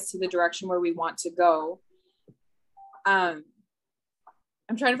guide us to the direction where we want to go, I'm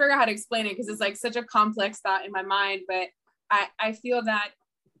trying to figure out how to explain it because it's like such a complex thought in my mind, but I feel that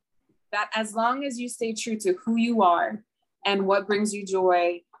as long as you stay true to who you are and what brings you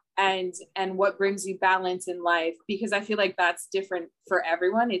joy and what brings you balance in life, because I feel like that's different for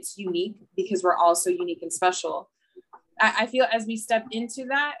everyone. It's unique because we're all so unique and special. I feel as we step into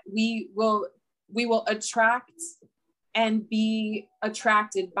that, we will attract and be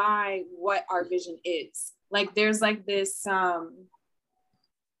attracted by what our vision is. Like there's like this,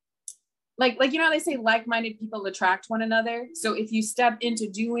 like, you know, they say like-minded people attract one another. So if you step into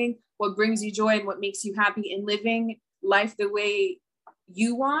doing what brings you joy and what makes you happy and living life the way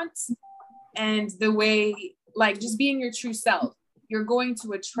you want and the way, like just being your true self, you're going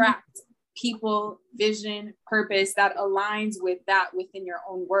to attract people, vision, purpose that aligns with that within your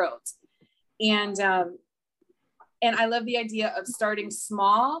own world. And I love the idea of starting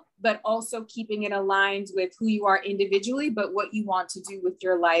small, but also keeping it aligned with who you are individually, but what you want to do with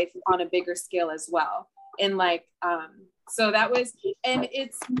your life on a bigger scale as well. And like, so that was, and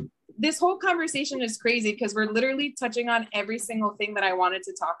it's, this whole conversation is crazy because we're literally touching on every single thing that I wanted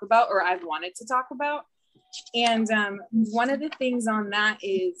to talk about, or I've wanted to talk about. And one of the things on that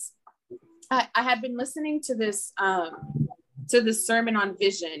is, I had been listening to this sermon on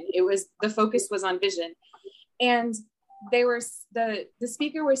vision. The focus was on vision. And the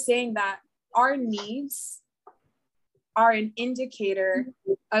speaker was saying that our needs are an indicator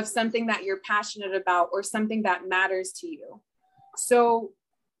of something that you're passionate about or something that matters to you. So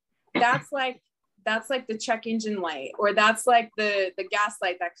that's like the check engine light, or that's like the gas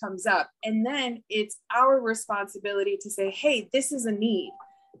light that comes up. And then it's our responsibility to say, hey, this is a need.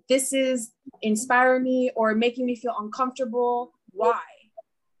 This is inspiring me or making me feel uncomfortable. Why?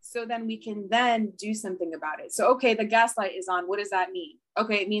 So then we can then do something about it. So, okay, the gas light is on. What does that mean?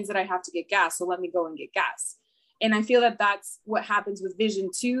 Okay, it means that I have to get gas. So let me go and get gas. And I feel that that's what happens with vision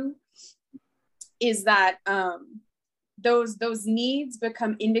too, is that those needs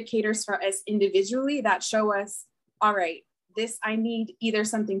become indicators for us individually that show us, all right, this, I need either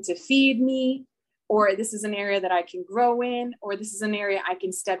something to feed me, or this is an area that I can grow in, or this is an area I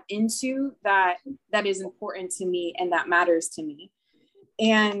can step into that is important to me and that matters to me.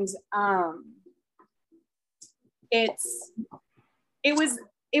 And it was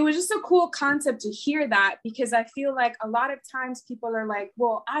just a cool concept to hear that, because I feel like a lot of times people are like,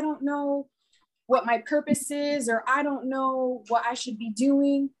 well, I don't know what my purpose is, or I don't know what I should be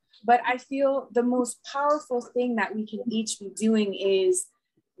doing. But I feel the most powerful thing that we can each be doing is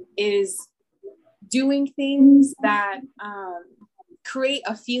doing things that create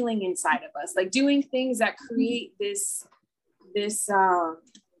a feeling inside of us, like doing things that create this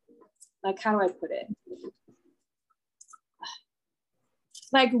like, how do I put it?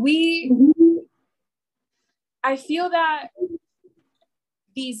 Like I feel that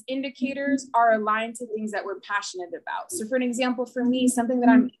these indicators are aligned to things that we're passionate about. So for an example, for me, something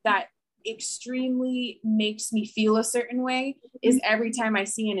that extremely makes me feel a certain way is every time I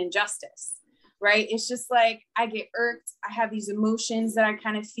see an injustice, right? It's just like, I get irked. I have these emotions that I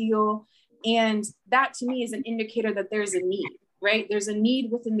kind of feel. And that to me is an indicator that there's a need, right? There's a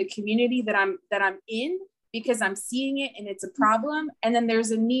need within the community that I'm in, because I'm seeing it and it's a problem. And then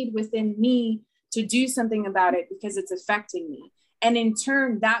there's a need within me to do something about it because it's affecting me. And in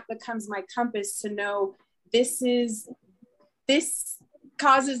turn, that becomes my compass to know this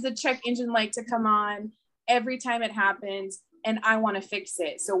causes the check engine light to come on every time it happens, and I want to fix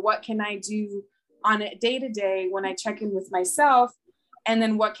it. So what can I do on a day-to-day when I check in with myself? And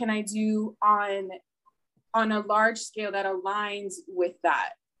then what can I do on a large scale that aligns with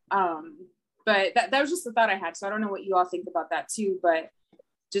that? But that was just the thought I had. So I don't know what you all think about that too, but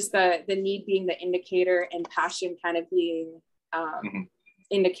just the need being the indicator and passion kind of being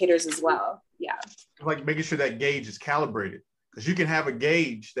indicators as well. Yeah. Like making sure that gauge is calibrated, because you can have a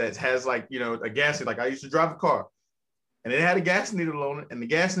gauge that has like, you know, a gas, like I used to drive a car and it had a gas needle on it and the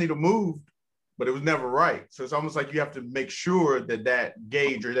gas needle moved, but it was never right. So it's almost like you have to make sure that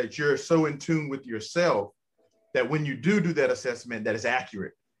gauge, or that you're so in tune with yourself that when you do that assessment, that is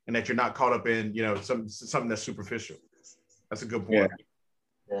accurate and that you're not caught up in, you know, something that's superficial. That's a good point.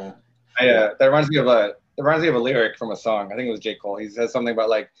 Yeah. That reminds me of a lyric from a song. I think it was J. Cole. He says something about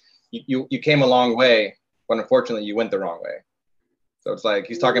like, you came a long way, but unfortunately you went the wrong way. So it's like,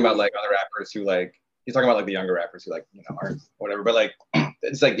 he's talking about like other rappers who like, he's talking about like the younger rappers who like, you know, aren't whatever, but like,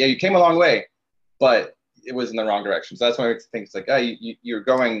 it's like, yeah, you came a long way, but it was in the wrong direction. So that's why I think it's like, oh, you're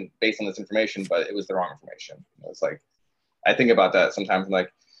going based on this information, but it was the wrong information. It's like, I think about that sometimes. I'm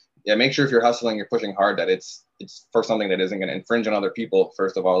like, yeah, make sure if you're hustling, you're pushing hard, that it's for something that isn't going to infringe on other people.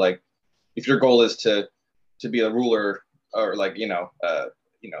 First of all, like if your goal is to be a ruler or like,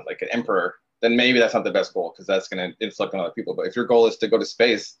 like an emperor, then maybe that's not the best goal, because that's going to inflict on other people. But if your goal is to go to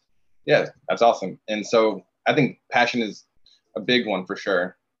space, yeah, that's awesome. And so I think passion is a big one for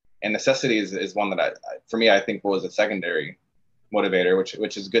sure. And necessity is one that for me, I think was a secondary motivator,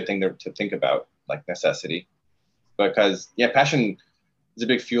 which is a good thing to think about, like necessity, because yeah, passion is a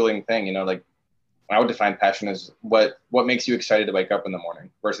big fueling thing, you know, like I would define passion as what makes you excited to wake up in the morning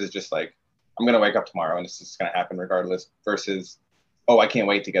versus just like, I'm going to wake up tomorrow and it's just going to happen regardless, versus, oh, I can't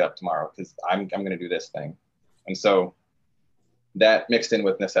wait to get up tomorrow because I'm going to do this thing. And so that mixed in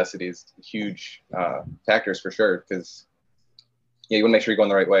with necessities, huge factors for sure, because yeah, you want to make sure you're going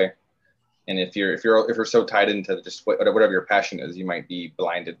the right way. And if you're so tied into just whatever your passion is, you might be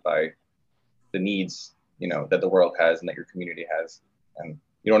blinded by the needs, you know, that the world has and that your community has. And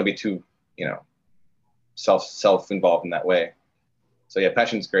you don't want to be too, you know, self-involved in that way. So yeah,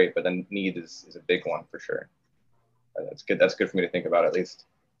 passion's great, but then need is a big one for sure. That's good. That's good for me to think about, at least.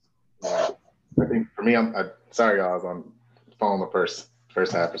 I think for me, I'm sorry, y'all, I was on phone the first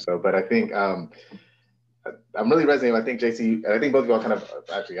half or so, but I think I'm really resonating. I think JC, and I think both of y'all kind of,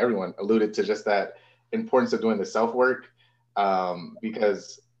 actually everyone alluded to just that importance of doing the self-work,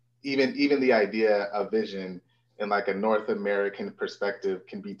 because even the idea of vision in like a North American perspective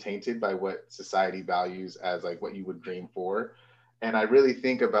can be tainted by what society values as like what you would dream for. And I really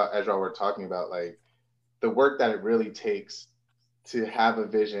think about, as y'all were talking about, like the work that it really takes to have a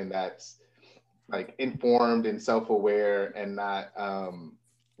vision that's like informed and self-aware and not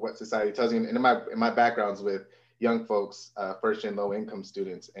what society tells you. And in my backgrounds with young folks, first-gen low-income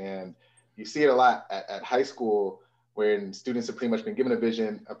students, and you see it a lot at high school, when students have pretty much been given a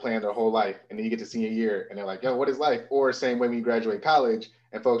vision, a plan their whole life, and then you get to senior year and they're like, yo, what is life? Or same way when you graduate college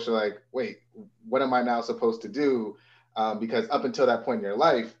and folks are like, wait, what am I now supposed to do? Because up until that point in your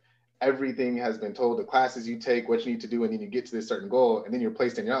life, everything has been told, the classes you take, what you need to do, and then you get to this certain goal, and then you're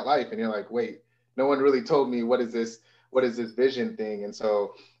placed in your life and you're like, wait, no one really told me what is this vision thing. And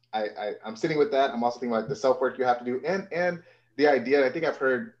so I'm sitting with that. I'm also thinking like the self-work you have to do, and the idea, I think I've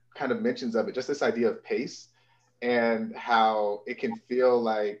heard kind of mentions of it, just this idea of pace, and how it can feel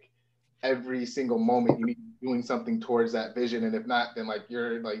like every single moment you need to be doing something towards that vision. And if not, then like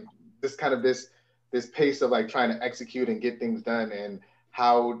you're like this kind of this pace of like trying to execute and get things done. And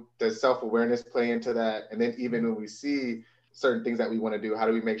how does self-awareness play into that? And then even when we see certain things that we want to do, how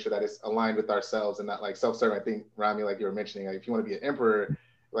do we make sure that it's aligned with ourselves and not like self-serving? I think, Rami, like you were mentioning, like if you want to be an emperor,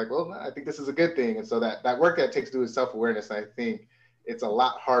 like, well, I think this is a good thing. And so that work that takes to do is self-awareness. And I think it's a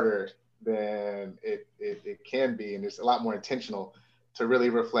lot harder than it can be. And it's a lot more intentional to really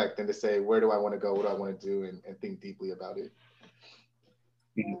reflect and to say, where do I want to go? What do I want to do? And think deeply about it.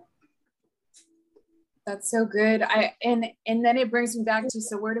 That's so good. And then it brings me back to,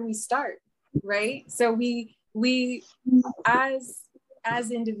 so where do we start? Right? So we as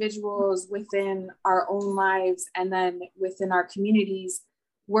as individuals within our own lives and then within our communities,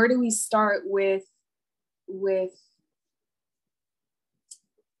 where do we start with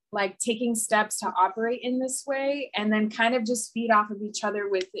like taking steps to operate in this way, and then kind of just feed off of each other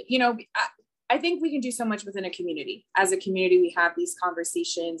with it? You know, I think we can do so much within a community. As a community, we have these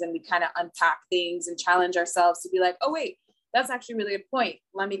conversations and we kind of unpack things and challenge ourselves to be like, oh wait, that's actually really a good point.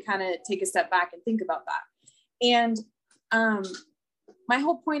 Let me kind of take a step back and think about that. And my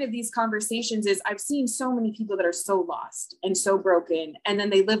whole point of these conversations is I've seen so many people that are so lost and so broken, and then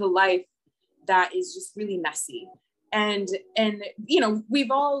they live a life that is just really messy. And you know,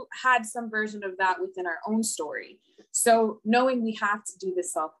 we've all had some version of that within our own story. So knowing we have to do the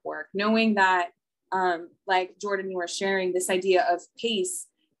self-work, knowing that, like Jordan, you were sharing this idea of pace,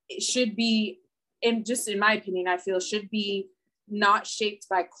 it should be, in my opinion, I feel should be not shaped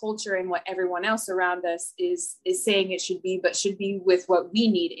by culture and what everyone else around us is saying it should be, but should be with what we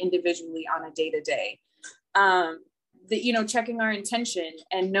need individually on a day-to-day. You know, checking our intention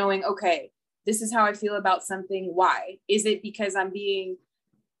and knowing, okay, this is how I feel about something. Why? Is it because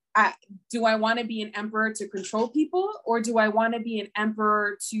do I want to be an emperor to control people, or do I want to be an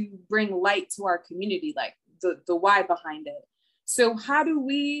emperor to bring light to our community? Like the why behind it. So how do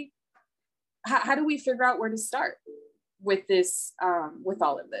we figure out where to start with this, with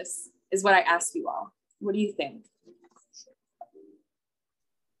all of this, is what I ask you all. What do you think?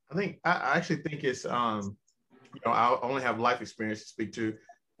 I actually think it's, you know, I only have life experience to speak to,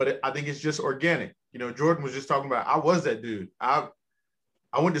 but I think it's just organic. You know, Jordan was just talking about, I was that dude.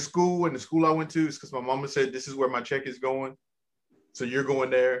 I went to school, and the school I went to is because my mama said, this is where my check is going. So you're going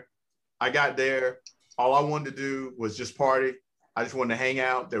there. I got there. All I wanted to do was just party. I just wanted to hang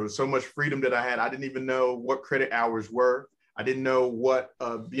out. There was so much freedom that I had. I didn't even know what credit hours were. I didn't know what,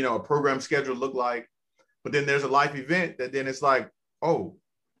 you know, a program schedule looked like. But then there's a life event that then it's like, oh,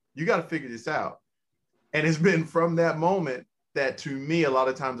 you got to figure this out. And it's been from that moment that, to me, a lot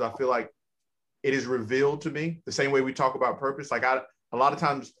of times I feel like it is revealed to me the same way we talk about purpose. Like a lot of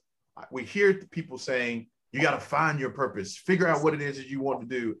times we hear people saying, you got to find your purpose, figure out what it is that you want to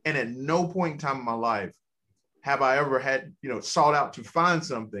do. And at no point in time in my life have I ever had, you know, sought out to find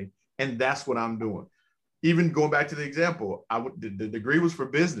something. And that's what I'm doing. Even going back to the example, the degree was for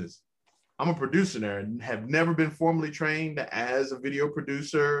business. I'm a producer there and have never been formally trained as a video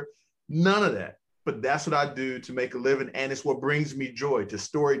producer, none of that. But that's what I do to make a living. And it's what brings me joy, to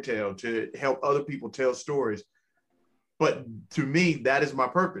storytell, to help other people tell stories. But to me, that is my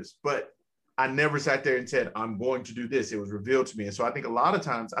purpose. But I never sat there and said, I'm going to do this. It was revealed to me. And so I think a lot of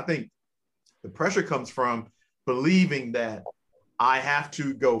times, I think the pressure comes from believing that I have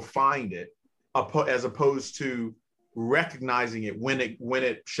to go find it, as opposed to recognizing it when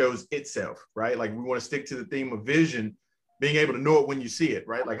it shows itself, right? Like, we want to stick to the theme of vision, being able to know it when you see it,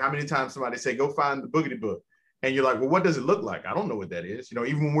 right? Like, how many times somebody say, go find the boogity book. And you're like, well, what does it look like? I don't know what that is. You know,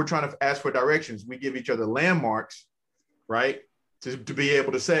 even when we're trying to ask for directions, we give each other landmarks, right? To be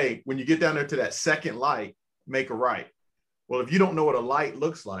able to say, when you get down there to that second light, make a right. Well, if you don't know what a light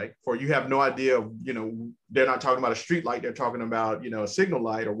looks like, or you have no idea, you know, they're not talking about a street light, they're talking about, you know, a signal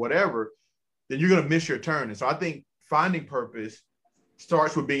light or whatever, then you're going to miss your turn. And so I think finding purpose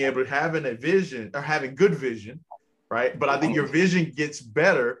starts with being able to having a vision, or having good vision, right? But I think your vision gets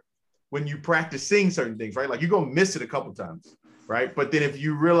better when you practice seeing certain things, right? Like, you're going to miss it a couple times, right? But then if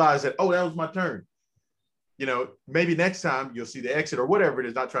you realize that, oh, that was my turn, you know, maybe next time you'll see the exit or whatever it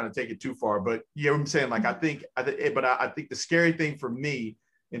is, not trying to take it too far, but you know what I'm saying? Like, I think the scary thing for me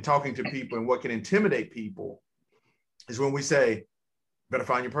in talking to people and what can intimidate people is when we say, you better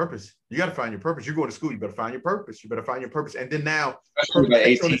find your purpose. You got to find your purpose. You're going to school. You better find your purpose. You better find your purpose. And then now purpose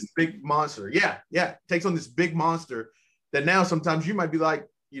takes on this big monster. Yeah. Takes on this big monster that now sometimes you might be like,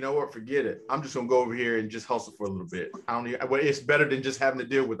 you know what, forget it. I'm just going to go over here and just hustle for a little bit. It's better than just having to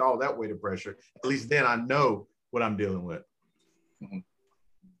deal with all that weight of pressure. At least then I know what I'm dealing with.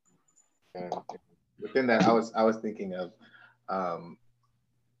 Within that, I was thinking of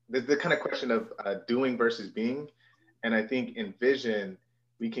the kind of question of doing versus being. And I think in vision,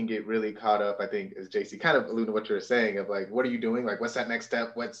 we can get really caught up, I think, as JC kind of alluded to what you were saying, of like, what are you doing? Like, what's that next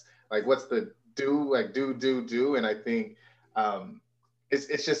step? What's the do? Like, do. And I think,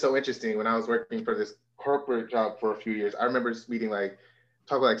 it's just so interesting. When I was working for this corporate job for a few years, I remember just meeting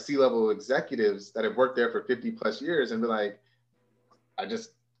talk like C-level executives that have worked there for 50 plus years and be like, I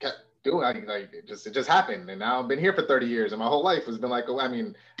just kept doing it just happened. And now I've been here for 30 years and my whole life has been like, oh, I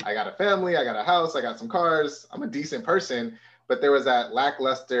mean, I got a family, I got a house, I got some cars, I'm a decent person. But there was that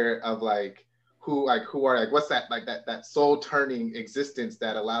lackluster of what's that soul turning existence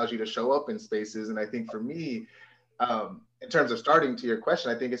that allows you to show up in spaces. And I think for me, in terms of starting to your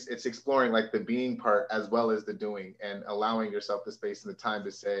question, I think it's exploring like the being part as well as the doing, and allowing yourself the space and the time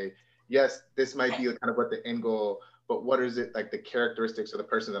to say, yes, this might be kind of what the end goal, but what is it like the characteristics of the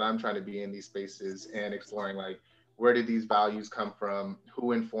person that I'm trying to be in these spaces, and exploring like, where did these values come from?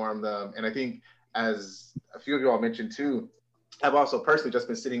 Who informed them? And I think, as a few of you all mentioned too, I've also personally just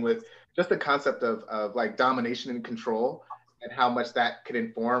been sitting with just the concept of like domination and control, and how much that could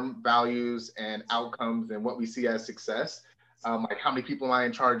inform values and outcomes and what we see as success. Like how many people am I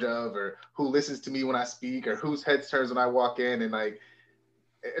in charge of, or who listens to me when I speak, or whose head turns when I walk in, and like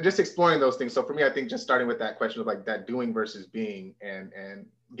just exploring those things. So for me, I think just starting with that question of like that doing versus being, and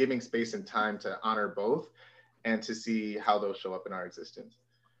giving space and time to honor both, and to see how those show up in our existence.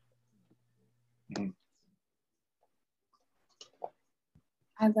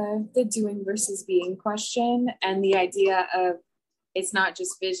 I love the doing versus being question, and the idea of it's not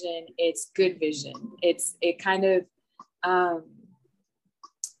just vision, it's good vision. It kind of,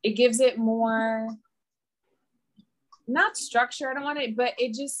 it gives it more, not structure, I don't want it, but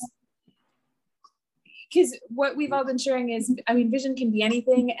it just, because what we've all been sharing is, I mean, vision can be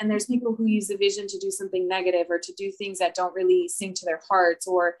anything, and there's people who use the vision to do something negative, or to do things that don't really sing to their hearts,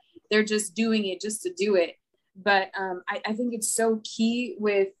 or they're just doing it just to do it. But I think it's so key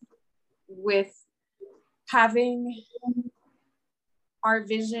with having our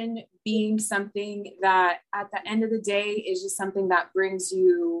vision being something that at the end of the day is just something that brings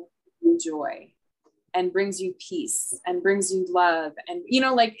you joy, and brings you peace, and brings you love. And, you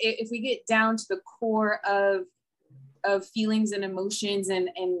know, like if we get down to the core of feelings and emotions, and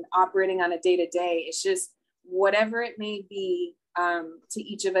operating on a day-to-day, it's just whatever it may be, to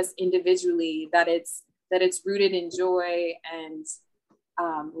each of us individually, that it's rooted in joy and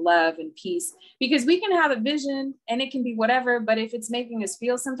love and peace. Because we can have a vision and it can be whatever, but if it's making us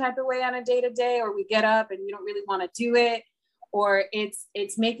feel some type of way on a day-to-day, or we get up and we don't really want to do it, or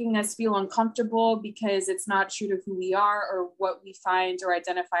it's making us feel uncomfortable because it's not true to who we are, or what we find or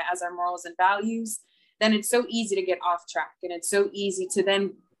identify as our morals and values, then it's so easy to get off track. And it's so easy to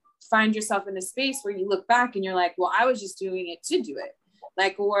then find yourself in a space where you look back and you're like, well, I was just doing it to do it.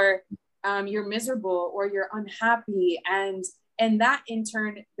 Like, or you're miserable, or you're unhappy, and that in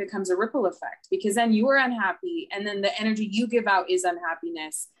turn becomes a ripple effect, because then you are unhappy, and then the energy you give out is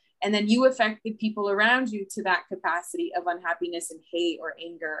unhappiness, and then you affect the people around you to that capacity of unhappiness and hate or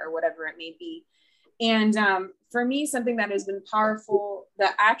anger or whatever it may be. And for me, something that has been powerful,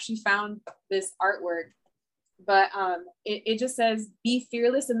 that I actually found this artwork, but it just says, be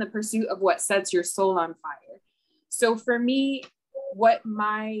fearless in the pursuit of what sets your soul on fire. So for me, what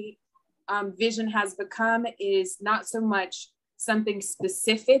my vision has become is not so much something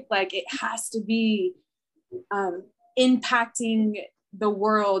specific, like it has to be impacting the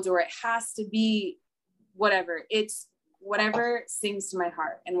world, or it has to be whatever. It's whatever sings to my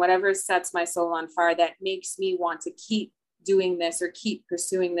heart, and whatever sets my soul on fire, that makes me want to keep doing this, or keep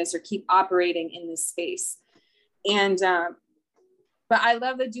pursuing this, or keep operating in this space. And but I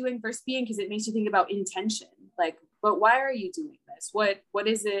love the doing versus being, because it makes you think about intention. Like, but why are you doing this? What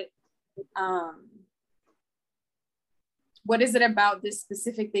is it? What is it about this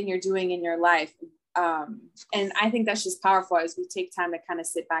specific thing you're doing in your life? And I think that's just powerful as we take time to kind of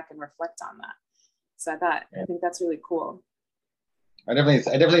sit back and reflect on that. So I think that's really cool. I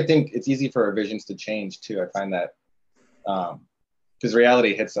definitely think it's easy for our visions to change too. I find that because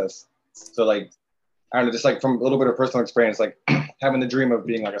reality hits us. So like, I don't know, just like from a little bit of personal experience, like having the dream of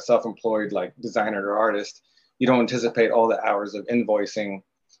being like a self-employed like designer or artist, you don't anticipate all the hours of invoicing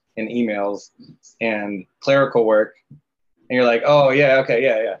and emails and clerical work. And you're like, oh yeah, okay,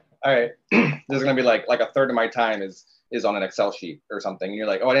 yeah. All right, this is gonna be like a third of my time is on an Excel sheet or something. And you're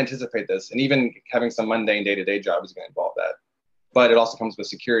like, oh, I didn't anticipate this. And even having some mundane day-to-day job is gonna involve that. But it also comes with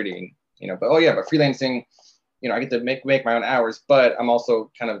security, you know, but freelancing, you know, I get to make my own hours, but I'm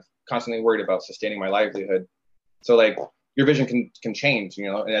also kind of constantly worried about sustaining my livelihood. So like your vision can change,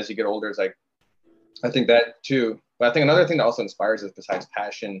 you know, and as you get older, it's like, I think that too. But I think another thing that also inspires us besides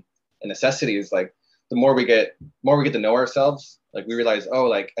passion and necessity is like, the more we get to know ourselves, like we realize, oh,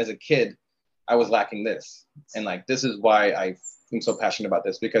 like as a kid, I was lacking this. And like, this is why I'm so passionate about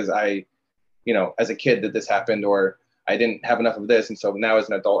this, because I, you know, as a kid that this happened, or I didn't have enough of this. And so now as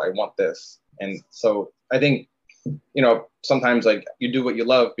an adult, I want this. And so I think, you know, sometimes like you do what you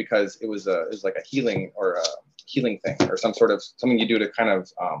love because it was like a healing thing, or some sort of something you do to kind of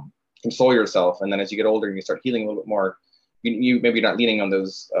console yourself. And then as you get older and you start healing a little bit more, you maybe not leaning on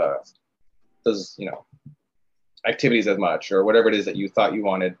those, you know, activities as much, or whatever it is that you thought you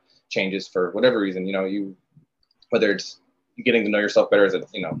wanted changes for whatever reason, you know, whether it's getting to know yourself better as a,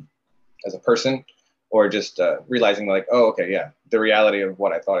 you know, as a person, or just realizing like, oh, okay, yeah, the reality of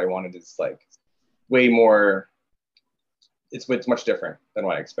what I thought I wanted is like way more, it's much different than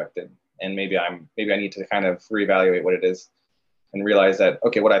what I expected. And maybe I need to kind of reevaluate what it is and realize that,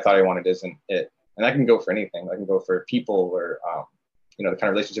 okay, what I thought I wanted isn't it. And that can go for anything. That can go for people or, the kind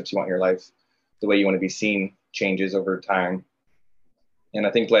of relationships you want in your life, the way you want to be seen changes over time. And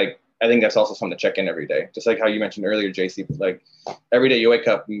I think that's also something to check in every day. Just like how you mentioned earlier, JC, like every day you wake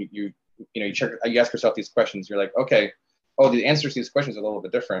up and you ask yourself these questions. You're like, okay, the answers to these questions are a little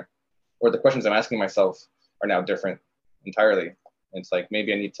bit different, or the questions I'm asking myself are now different entirely. And it's like,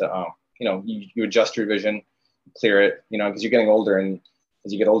 maybe I need to, you adjust your vision, clear it, because you're getting older, and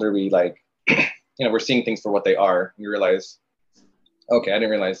as you get older, we like, we're seeing things for what they are. You realize, okay, I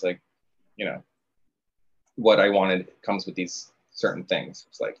didn't realize like, what I wanted comes with these certain things.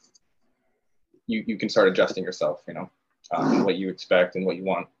 It's like, you can start adjusting yourself, what you expect and what you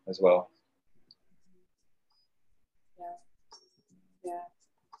want as well. Yeah.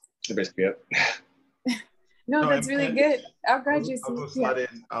 That's basically it. No, that's really good. I'll glad you see. I'll slide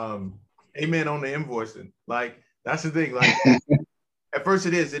in, amen on the invoicing. Like, that's the thing. Like, at first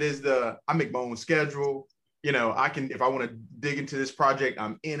it is I make my own schedule. I can, if I want to dig into this project,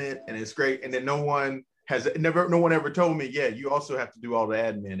 I'm in it and it's great. And then no one ever told me, yeah, you also have to do all the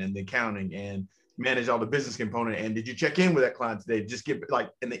admin and the accounting and manage all the business component. And did you check in with that client today? Just get like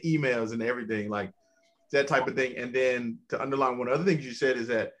in the emails and everything, like that type of thing. And then to underline one of the other things you said is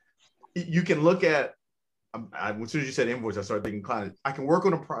that you can look at, as soon as you said invoice, I started thinking client. I can work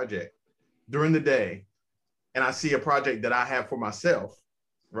on a project during the day and I see a project that I have for myself,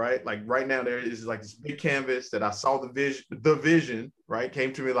 right? Like right now there is like this big canvas that I saw the vision, right?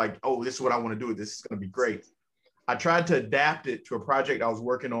 Came to me like, oh, this is what I want to do. This is going to be great. I tried to adapt it to a project I was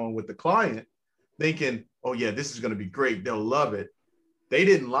working on with the client, thinking, oh yeah, this is going to be great. They'll love it. They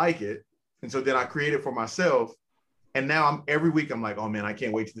didn't like it. And so then I created for myself. And now every week I'm like, oh man, I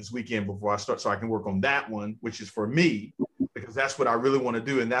can't wait till this weekend before I start so I can work on that one, which is for me, because that's what I really want to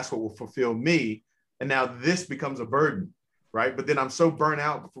do. And that's what will fulfill me. And now this becomes a burden, right? But then I'm so burnt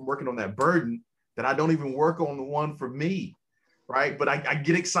out from working on that burden that I don't even work on the one for me, right? But I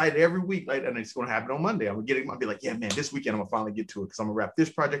get excited every week, like, and it's going to happen on Monday. I'll be like, yeah, man, this weekend I'm going to finally get to it because I'm going to wrap this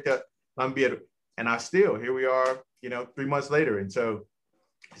project up. And I still, here we are, 3 months later. And so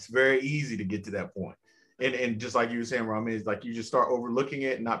it's very easy to get to that point. And just like you were saying, Rami, it's like you just start overlooking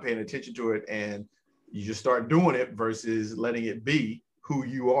it and not paying attention to it. And you just start doing it versus letting it be who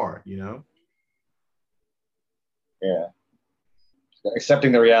you are, Yeah.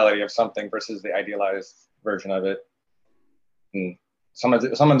 Accepting the reality of something versus the idealized version of it. And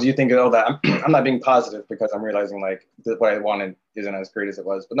sometimes you think, that I'm not being positive because I'm realizing like what I wanted isn't as great as it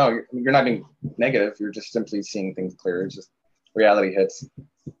was. But no, you're not being negative. You're just simply seeing things clearer. It's just reality hits.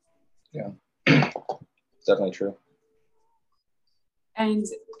 Yeah. It's definitely true. And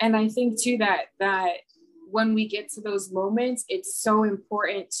I think too that when we get to those moments, it's so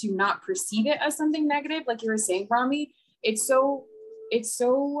important to not perceive it as something negative. Like you were saying, Rami, it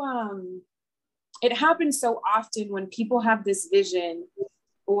happens so often when people have this vision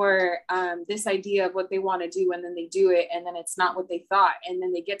or this idea of what they want to do, and then they do it, and then it's not what they thought, and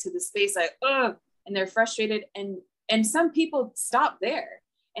then they get to the space like, ugh, and they're frustrated, and some people stop there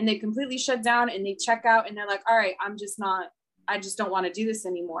and they completely shut down and they check out and they're like, all right, I just don't want to do this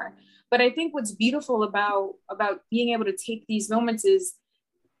anymore. But I think what's beautiful about being able to take these moments is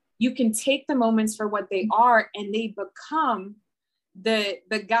you can take the moments for what they are, and they become the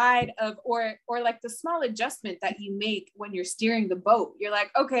guide of, or like the small adjustment that you make when you're steering the boat. You're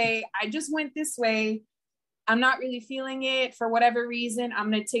like, okay, I just went this way. I'm not really feeling it for whatever reason.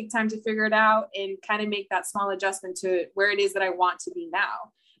 I'm going to take time to figure it out and kind of make that small adjustment to where it is that I want to be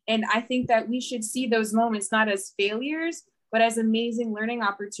now. And I think that we should see those moments not as failures, but as amazing learning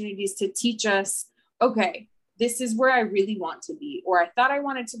opportunities to teach us, okay, this is where I really want to be, or I thought I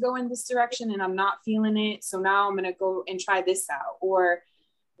wanted to go in this direction and I'm not feeling it. So now I'm going to go and try this out. Or,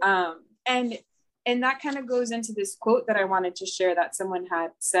 and that kind of goes into this quote that I wanted to share that someone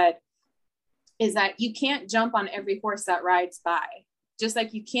had said, is that you can't jump on every horse that rides by, just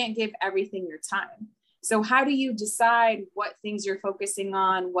like you can't give everything your time. So how do you decide what things you're focusing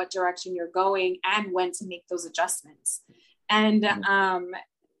on, what direction you're going, and when to make those adjustments? And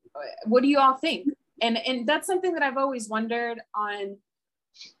what do you all think? And that's something that I've always wondered on,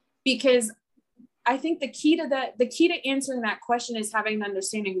 because I think the key to answering that question is having an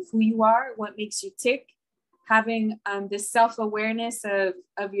understanding of who you are, what makes you tick, having this self-awareness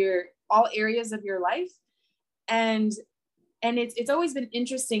of your all areas of your life. And it's always been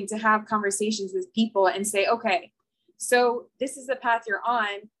interesting to have conversations with people and say, okay, so this is the path you're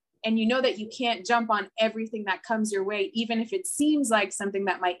on. and you know that you can't jump on everything that comes your way, even if it seems like something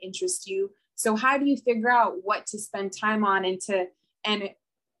that might interest you. So how do you figure out what to spend time on and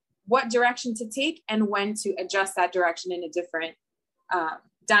what direction to take and when to adjust that direction in a different,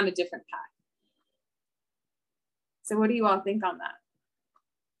 down a different path? So what do you all think on that?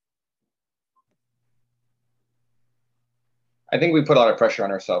 I think we put a lot of pressure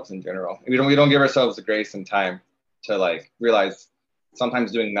on ourselves in general. We don't give ourselves the grace and time to like realize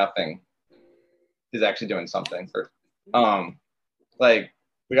sometimes doing nothing is actually doing something. Like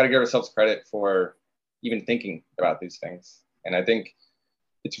we got to give ourselves credit for even thinking about these things. And I think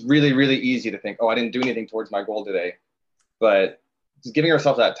it's really, really easy to think, oh, I didn't do anything towards my goal today. But just giving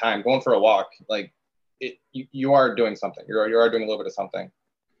yourself that time, going for a walk, like you are doing something. You are doing a little bit of something.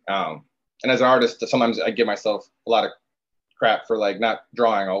 And as an artist, sometimes I give myself a lot of crap for like not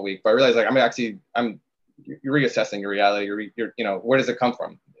drawing all week, but I realize like you're reassessing your reality. You're you know, where does it come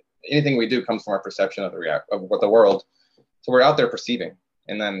from? Anything we do comes from our perception of the world. So we're out there perceiving,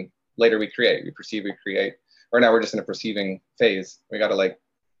 and then later we perceive, we create. Right now we're just in a perceiving phase. We got to like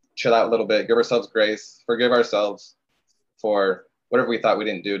chill out a little bit, give ourselves grace, forgive ourselves for whatever we thought we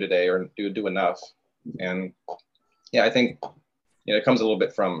didn't do today or do enough. And yeah, I think, you know, it comes a little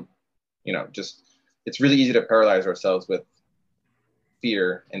bit from, you know, just it's really easy to paralyze ourselves with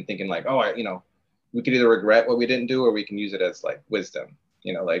fear and thinking like, oh, you know, we could either regret what we didn't do or we can use it as like wisdom,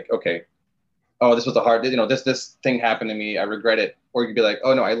 you know, like, okay, oh, this was a hard, you know, this thing happened to me, I regret it. Or you could be like,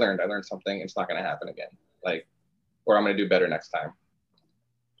 oh no, I learned something, it's not going to happen again. Like, or I'm going to do better next time.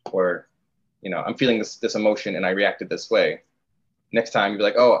 Or, you know, I'm feeling this emotion and I reacted this way. Next time you'd be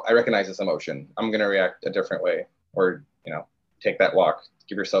like, oh, I recognize this emotion, I'm going to react a different way. Or, you know, take that walk,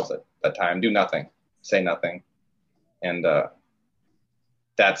 give yourself that time, do nothing, say nothing. And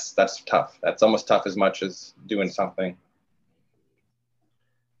that's tough. That's almost tough as much as doing something.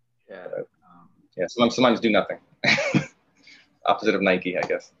 Yeah. Yeah, sometimes do nothing. Opposite of Nike, I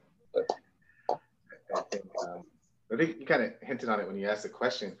guess. But I think you kind of hinted on it when you asked the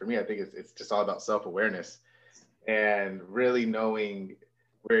question. For me, I think it's just all about self-awareness and really knowing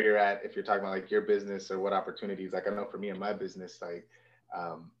where you're at. If you're talking about like your business or what opportunities, like I know for me in my business, like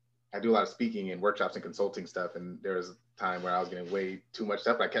I do a lot of speaking and workshops and consulting stuff. And there was a time where I was getting way too much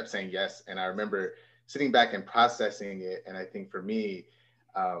stuff, but I kept saying yes. And I remember sitting back and processing it. And I think for me,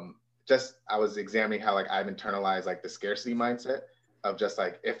 I was examining how like I've internalized like the scarcity mindset of just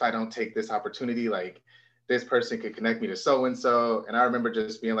like, if I don't take this opportunity, like this person could connect me to so-and-so. And I remember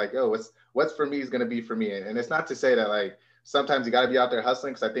just being like, oh, what's for me is going to be for me. And it's not to say that like, sometimes you got to be out there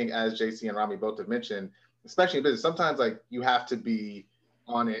hustling. Cause I think as JC and Rami both have mentioned, especially in business, sometimes like you have to be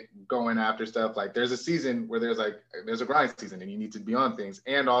on it, going after stuff. Like there's a season where there's a grind season and you need to be on things.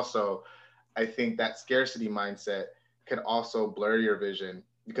 And also I think that scarcity mindset can also blur your vision,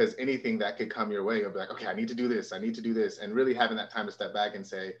 because anything that could come your way, you'll be like, okay, I need to do this. And really having that time to step back and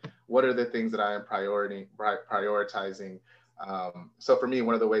say, what are the things that I am prioritizing? So for me,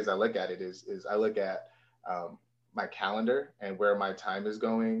 one of the ways I look at it is I look at my calendar and where my time is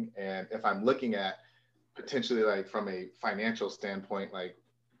going. And if I'm looking at potentially like from a financial standpoint, like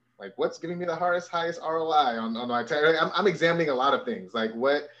what's giving me the highest ROI on my time? I'm examining a lot of things. Like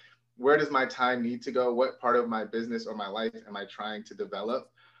where does my time need to go? What part of my business or my life am I trying to develop?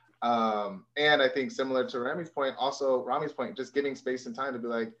 And I think similar to Rami's point, just giving space and time to be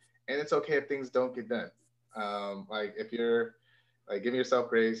like, and it's okay if things don't get done. Like if you're like giving yourself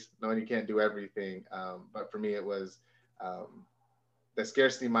grace, knowing you can't do everything. But for me, it was the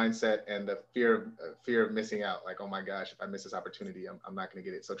scarcity mindset and the fear of missing out. Like, oh my gosh, if I miss this opportunity, I'm not going to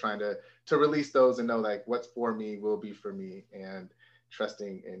get it. So trying to release those and know like what's for me will be for me, and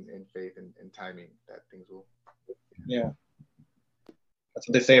trusting in faith and timing that things will. Yeah. That's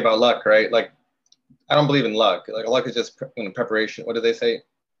what they say about luck, right? Like, I don't believe in luck. Like, luck is just preparation. What do they say?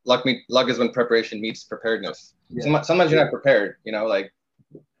 Luck is when preparation meets preparedness. Yeah. Sometimes you're not prepared, you know, like,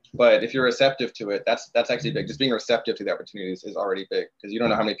 but if you're receptive to it, that's actually big. Just being receptive to the opportunities is already big, because you don't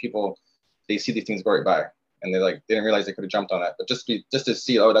know how many people, they see these things go right by and they didn't realize they could have jumped on it. But just to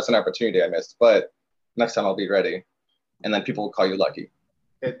see, oh, that's an opportunity I missed, but next time I'll be ready. And then people will call you lucky.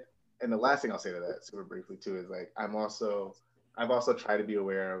 And the last thing I'll say to that super briefly too is like, I've also tried to be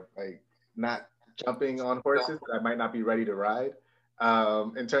aware of like not jumping on horses that I might not be ready to ride,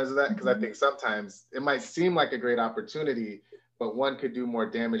 in terms of that. Because I think sometimes it might seem like a great opportunity, but one could do more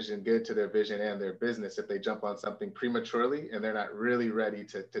damage than good to their vision and their business if they jump on something prematurely and they're not really ready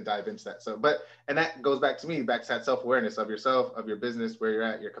to dive into that. So, and that goes back to that self-awareness of yourself, of your business, where you're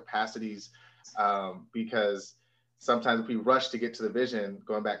at, your capacities, because sometimes if we rush to get to the vision,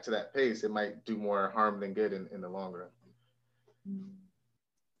 going back to that pace, it might do more harm than good in the long run.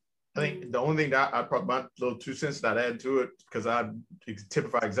 I think the only thing that I probably, my little 2 cents that I'd add to it, because I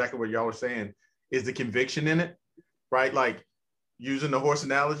typify exactly what y'all were saying, is the conviction in it, right? Like using the horse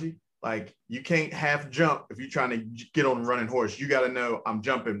analogy, like you can't half jump if you're trying to get on a running horse. You got to know I'm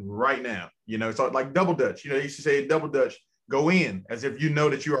jumping right now. You know, so like double dutch, you know, you used to say double dutch, go in as if you know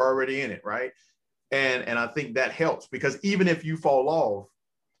that you're already in it, right? And I think that helps, because even if you fall off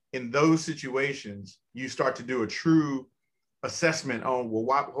in those situations, you start to do a true assessment on, well,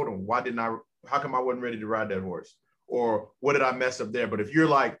 how come I wasn't ready to ride that horse? Or what did I mess up there? But if you're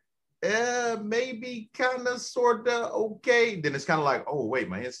like, maybe kind of, sort of, okay, then it's kind of like, oh, wait,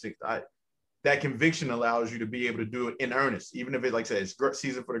 my instinct, that conviction allows you to be able to do it in earnest. Even if it, like I said, it's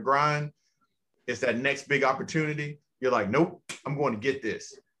season for the grind, it's that next big opportunity. You're like, nope, I'm going to get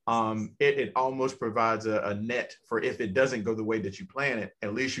this. It almost provides a net for if it doesn't go the way that you plan it,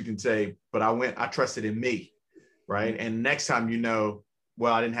 at least you can say, but I trusted in me. Right. And next time, you know,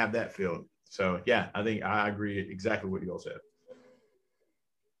 well, I didn't have that feeling. So, yeah, I think I agree exactly what you all said.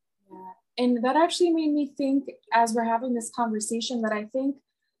 Yeah. And that actually made me think, as we're having this conversation, that I think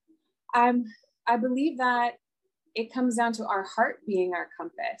I believe that it comes down to our heart being our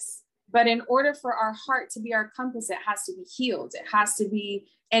compass. But in order for our heart to be our compass, it has to be healed. It has to be,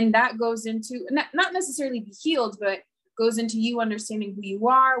 and that goes into, not necessarily be healed, but goes into you understanding who you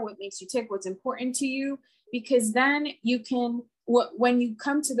are, what makes you tick, what's important to you. Because then you can, when you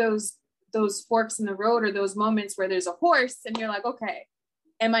come to those forks in the road, or those moments where there's a horse and you're like, okay,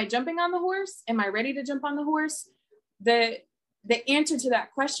 am I jumping on the horse? Am I ready to jump on the horse? The answer to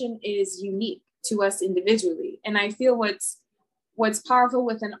that question is unique to us individually. And I feel what's powerful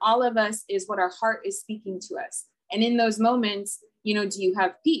within all of us is what our heart is speaking to us. And in those moments, you know, do you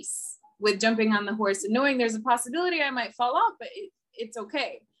have peace with jumping on the horse and knowing there's a possibility I might fall off, but it's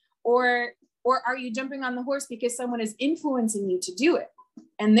okay? Or are you jumping on the horse because someone is influencing you to do it?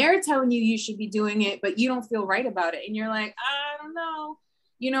 And they're telling you should be doing it, but you don't feel right about it. And you're like, I don't know,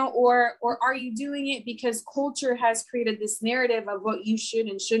 you know, or are you doing it because culture has created this narrative of what you should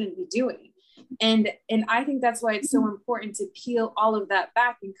and shouldn't be doing? And I think that's why it's so important to peel all of that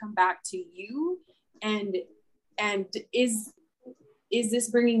back and come back to you. And is this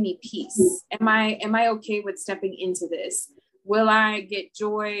bringing me peace? Am I okay with stepping into this? Will I get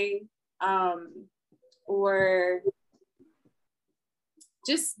joy? Or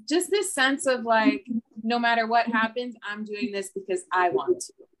just this sense of like, no matter what happens, I'm doing this because I want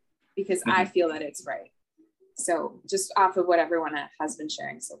to, because I feel that it's right. So just off of what everyone has been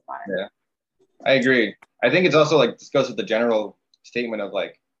sharing so far. Yeah, I agree. I think it's also like, this goes with the general statement of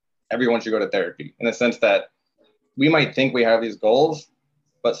like, everyone should go to therapy, in the sense that we might think we have these goals,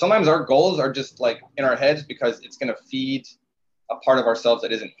 but sometimes our goals are just like in our heads because it's going to feed a part of ourselves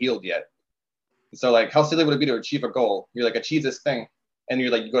that isn't healed yet. So like, how silly would it be to achieve a goal? You're like, achieve this thing. And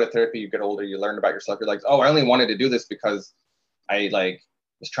you're like, you go to therapy, you get older, you learn about yourself. You're like, oh, I only wanted to do this because I like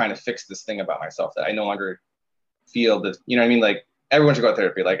was trying to fix this thing about myself that I no longer feel that, you know what I mean? Like, everyone should go to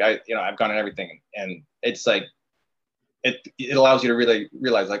therapy. Like I've gone on everything, and it's like, it allows you to really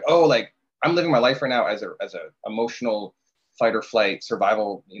realize like, oh, like I'm living my life right now as a emotional fight or flight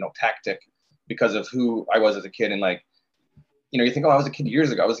survival, you know, tactic because of who I was as a kid. And like, you know, you think, oh, I was a kid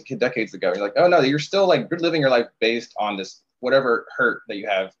years ago, I was a kid decades ago. You're like, oh no, you're still like, you're living your life based on this, whatever hurt that you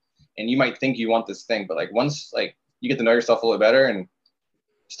have. And you might think you want this thing, but like once like you get to know yourself a little better and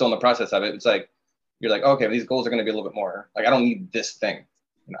still in the process of it, it's like, you're like, okay, these goals are going to be a little bit more, like, I don't need this thing.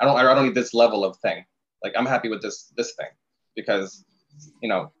 I don't need this level of thing. Like, I'm happy with this thing, because, you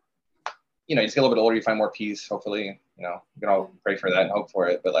just get a little bit older, you find more peace, hopefully, you can all pray for that and hope for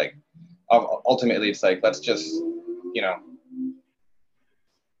it. But like, ultimately it's like, let's just,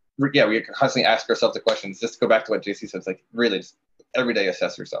 we constantly ask ourselves the questions. Just to go back to what JC said, it's like, really just every day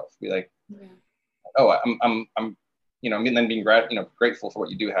assess yourself. Be like, oh, I'm and then being grateful for what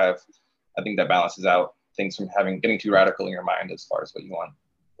you do have. I think that balances out things from getting too radical in your mind as far as what you want.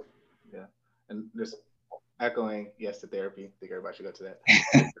 Yeah. And just echoing yes to therapy. I think everybody should go to that.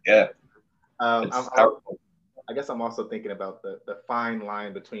 Yeah. I guess I'm also thinking about the fine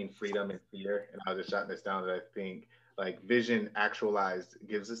line between freedom and fear. And I was just jotting this down, that I think like vision actualized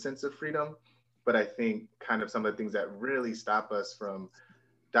gives a sense of freedom. But I think kind of some of the things that really stop us from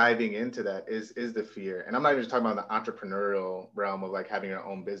diving into that is the fear. And I'm not even just talking about the entrepreneurial realm of like having your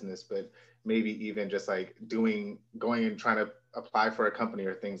own business, but maybe even just like going and trying to apply for a company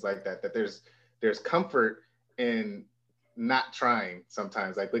or things like that, that there's comfort in not trying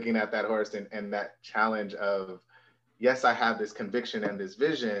sometimes, like looking at that horse and that challenge of, yes, I have this conviction and this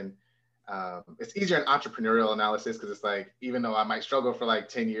vision. It's easier in entrepreneurial analysis because it's like, even though I might struggle for like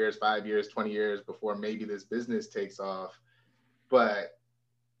 10 years, 5 years, 20 years before maybe this business takes off, but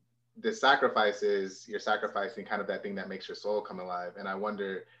the sacrifice is you're sacrificing kind of that thing that makes your soul come alive. And I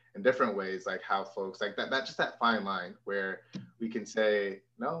wonder in different ways, like how folks like that just that fine line where we can say,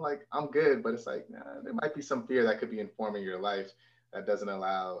 no, like I'm good, but it's like, nah, there might be some fear that could be informing your life that doesn't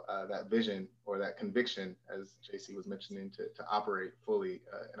allow that vision or that conviction, as JC was mentioning, to operate fully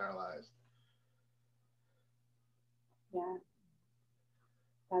in our lives. Yeah,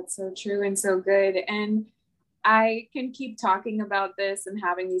 that's so true and so good. And I can keep talking about this and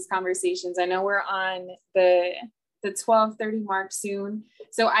having these conversations. I know we're on the 12:30 mark soon.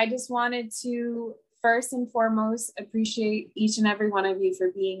 So I just wanted to first and foremost appreciate each and every one of you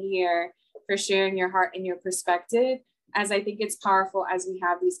for being here, for sharing your heart and your perspective, as I think it's powerful as we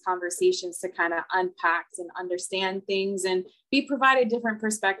have these conversations to kind of unpack and understand things and be provided different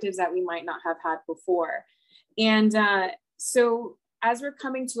perspectives that we might not have had before. And so as we're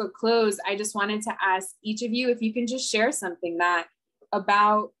coming to a close, I just wanted to ask each of you if you can just share something that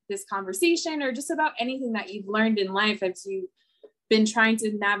about this conversation or just about anything that you've learned in life as you've been trying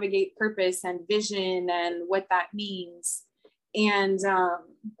to navigate purpose and vision and what that means. And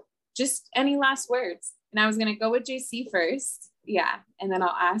just any last words. And I was going to go with JC first. Yeah. And then I'll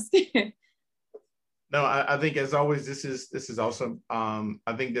ask. No, I think as always, this is awesome.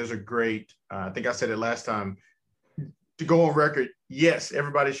 I think there's a great, I think I said it last time, to go on record, yes,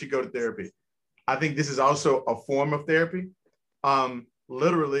 everybody should go to therapy. I think this is also a form of therapy.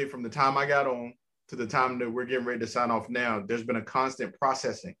 Literally from the time I got on to the time that we're getting ready to sign off now, there's been a constant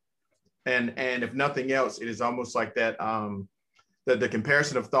processing. And if nothing else, it is almost like that, the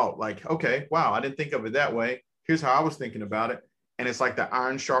comparison of thought, like, okay, wow, I didn't think of it that way. Here's how I was thinking about it. And it's like the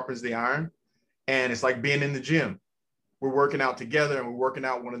iron sharpens the iron. And it's like being in the gym. We're working out together and we're working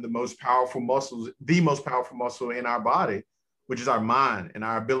out one of the most powerful muscles, the most powerful muscle in our body, which is our mind and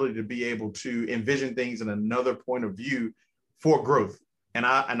our ability to be able to envision things in another point of view for growth. And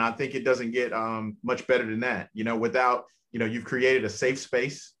I think it doesn't get much better than that, without, you've created a safe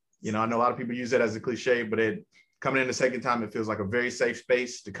space. I know a lot of people use that as a cliche, but coming in the second time, it feels like a very safe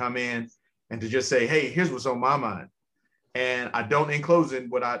space to come in and to just say, hey, here's what's on my mind. And I don't, in closing,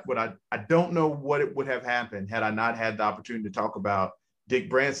 I don't know what it would have happened had I not had the opportunity to talk about Dick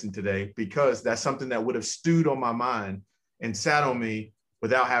Branson today, because that's something that would have stewed on my mind and sat on me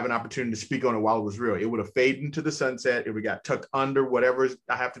without having an opportunity to speak on it while it was real. It would have faded into the sunset. It would have got tucked under whatever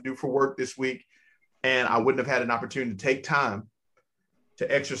I have to do for work this week. And I wouldn't have had an opportunity to take time to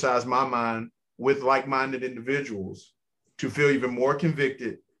exercise my mind with like-minded individuals to feel even more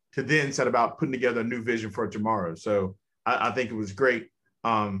convicted to then set about putting together a new vision for tomorrow. So I think it was great.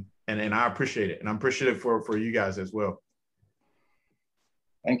 And I appreciate it. And I'm appreciative for you guys as well.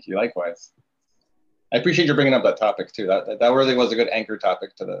 Thank you. Likewise. I appreciate you bringing up that topic too. That really was a good anchor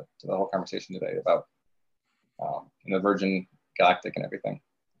topic to the whole conversation today about the Virgin Galactic and everything.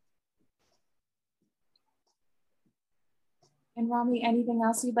 And Rami, anything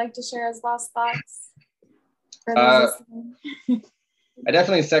else you'd like to share as last thoughts? For those listening? I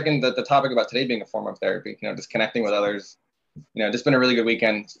definitely second the topic about today being a form of therapy, just connecting with others. Just been a really good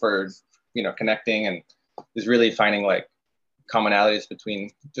weekend for, connecting and just really finding like commonalities between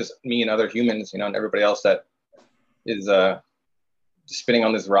just me and other humans, and everybody else that is just spinning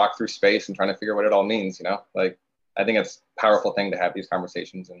on this rock through space and trying to figure out what it all means, like, I think it's a powerful thing to have these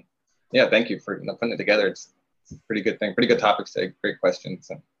conversations. And yeah, thank you for putting it together. It's a pretty good thing, pretty good topics today, great questions.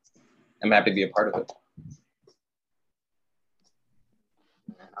 And I'm happy to be a part of it.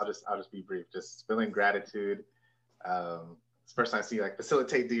 I'll just be brief. Just feeling gratitude. It's the first time I see you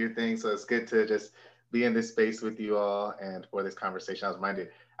facilitate, do your thing. So it's good to just be in this space with you all. And for this conversation, I was reminded,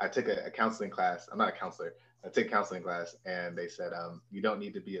 I took a counseling class. I'm not a counselor. I took a counseling class, and they said, you don't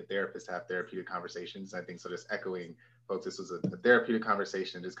need to be a therapist to have therapeutic conversations. I think so. Just echoing, folks, this was a therapeutic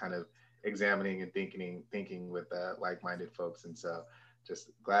conversation, just kind of examining and thinking with like-minded folks. And so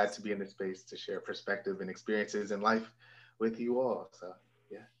just glad to be in this space to share perspective and experiences in life with you all. So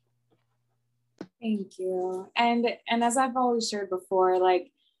yeah. Thank you. And as I've always shared before,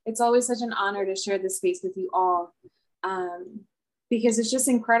 it's always such an honor to share this space with you all, because it's just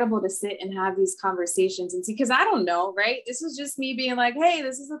incredible to sit and have these conversations and see, because I don't know, right? This was just me being like, hey,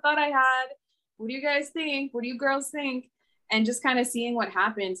 this is a thought I had. What do you guys think? What do you girls think? And just kind of seeing what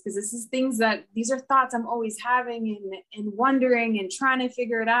happens, because these are thoughts I'm always having and wondering and trying to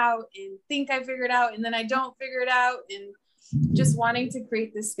figure it out and think I figured it out, and then I don't figure it out, and just wanting to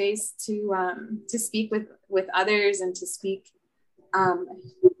create this space to speak with others and to speak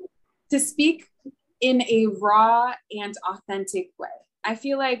in a raw and authentic way. I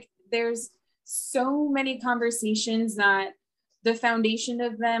feel like there's so many conversations that the foundation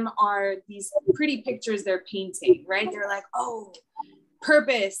of them are these pretty pictures they're painting, right? They're like, oh,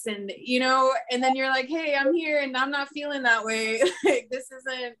 purpose, and and then you're like, hey, I'm here and I'm not feeling that way. Like, this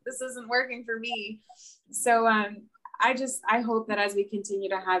isn't working for me. So I hope that as we continue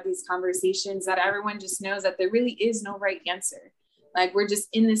to have these conversations, that everyone just knows that there really is no right answer. Like, we're just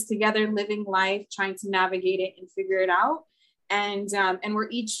in this together, living life, trying to navigate it and figure it out. And we're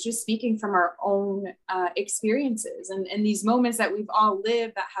each just speaking from our own experiences and these moments that we've all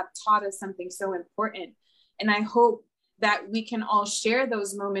lived that have taught us something so important. And I hope that we can all share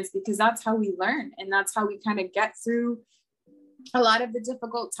those moments, because that's how we learn, and that's how we kind of get through a lot of the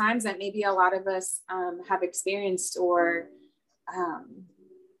difficult times that maybe a lot of us have experienced or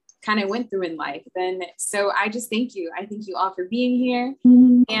kind of went through in life. And so I just thank you. I thank you all for being here.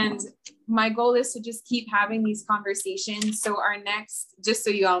 And my goal is to just keep having these conversations. So our next, just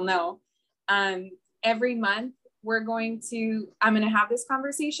so you all know, every month I'm going to have this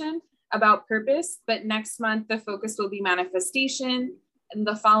conversation about purpose, but next month the focus will be manifestation. And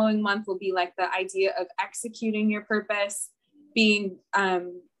the following month will be like the idea of executing your purpose, being,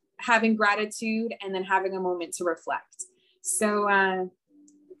 having gratitude, and then having a moment to reflect. So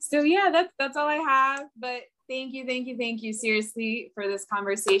yeah, that's all I have. But thank you seriously for this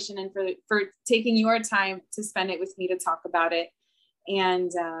conversation, and for taking your time to spend it with me to talk about it. And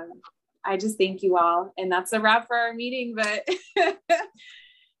I just thank you all. And that's a wrap for our meeting, but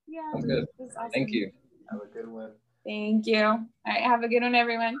yeah. Sounds good. Awesome. Thank you. Have a good one. Thank you. All right, have a good one,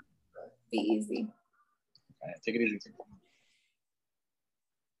 everyone. Be easy. All right, take it easy.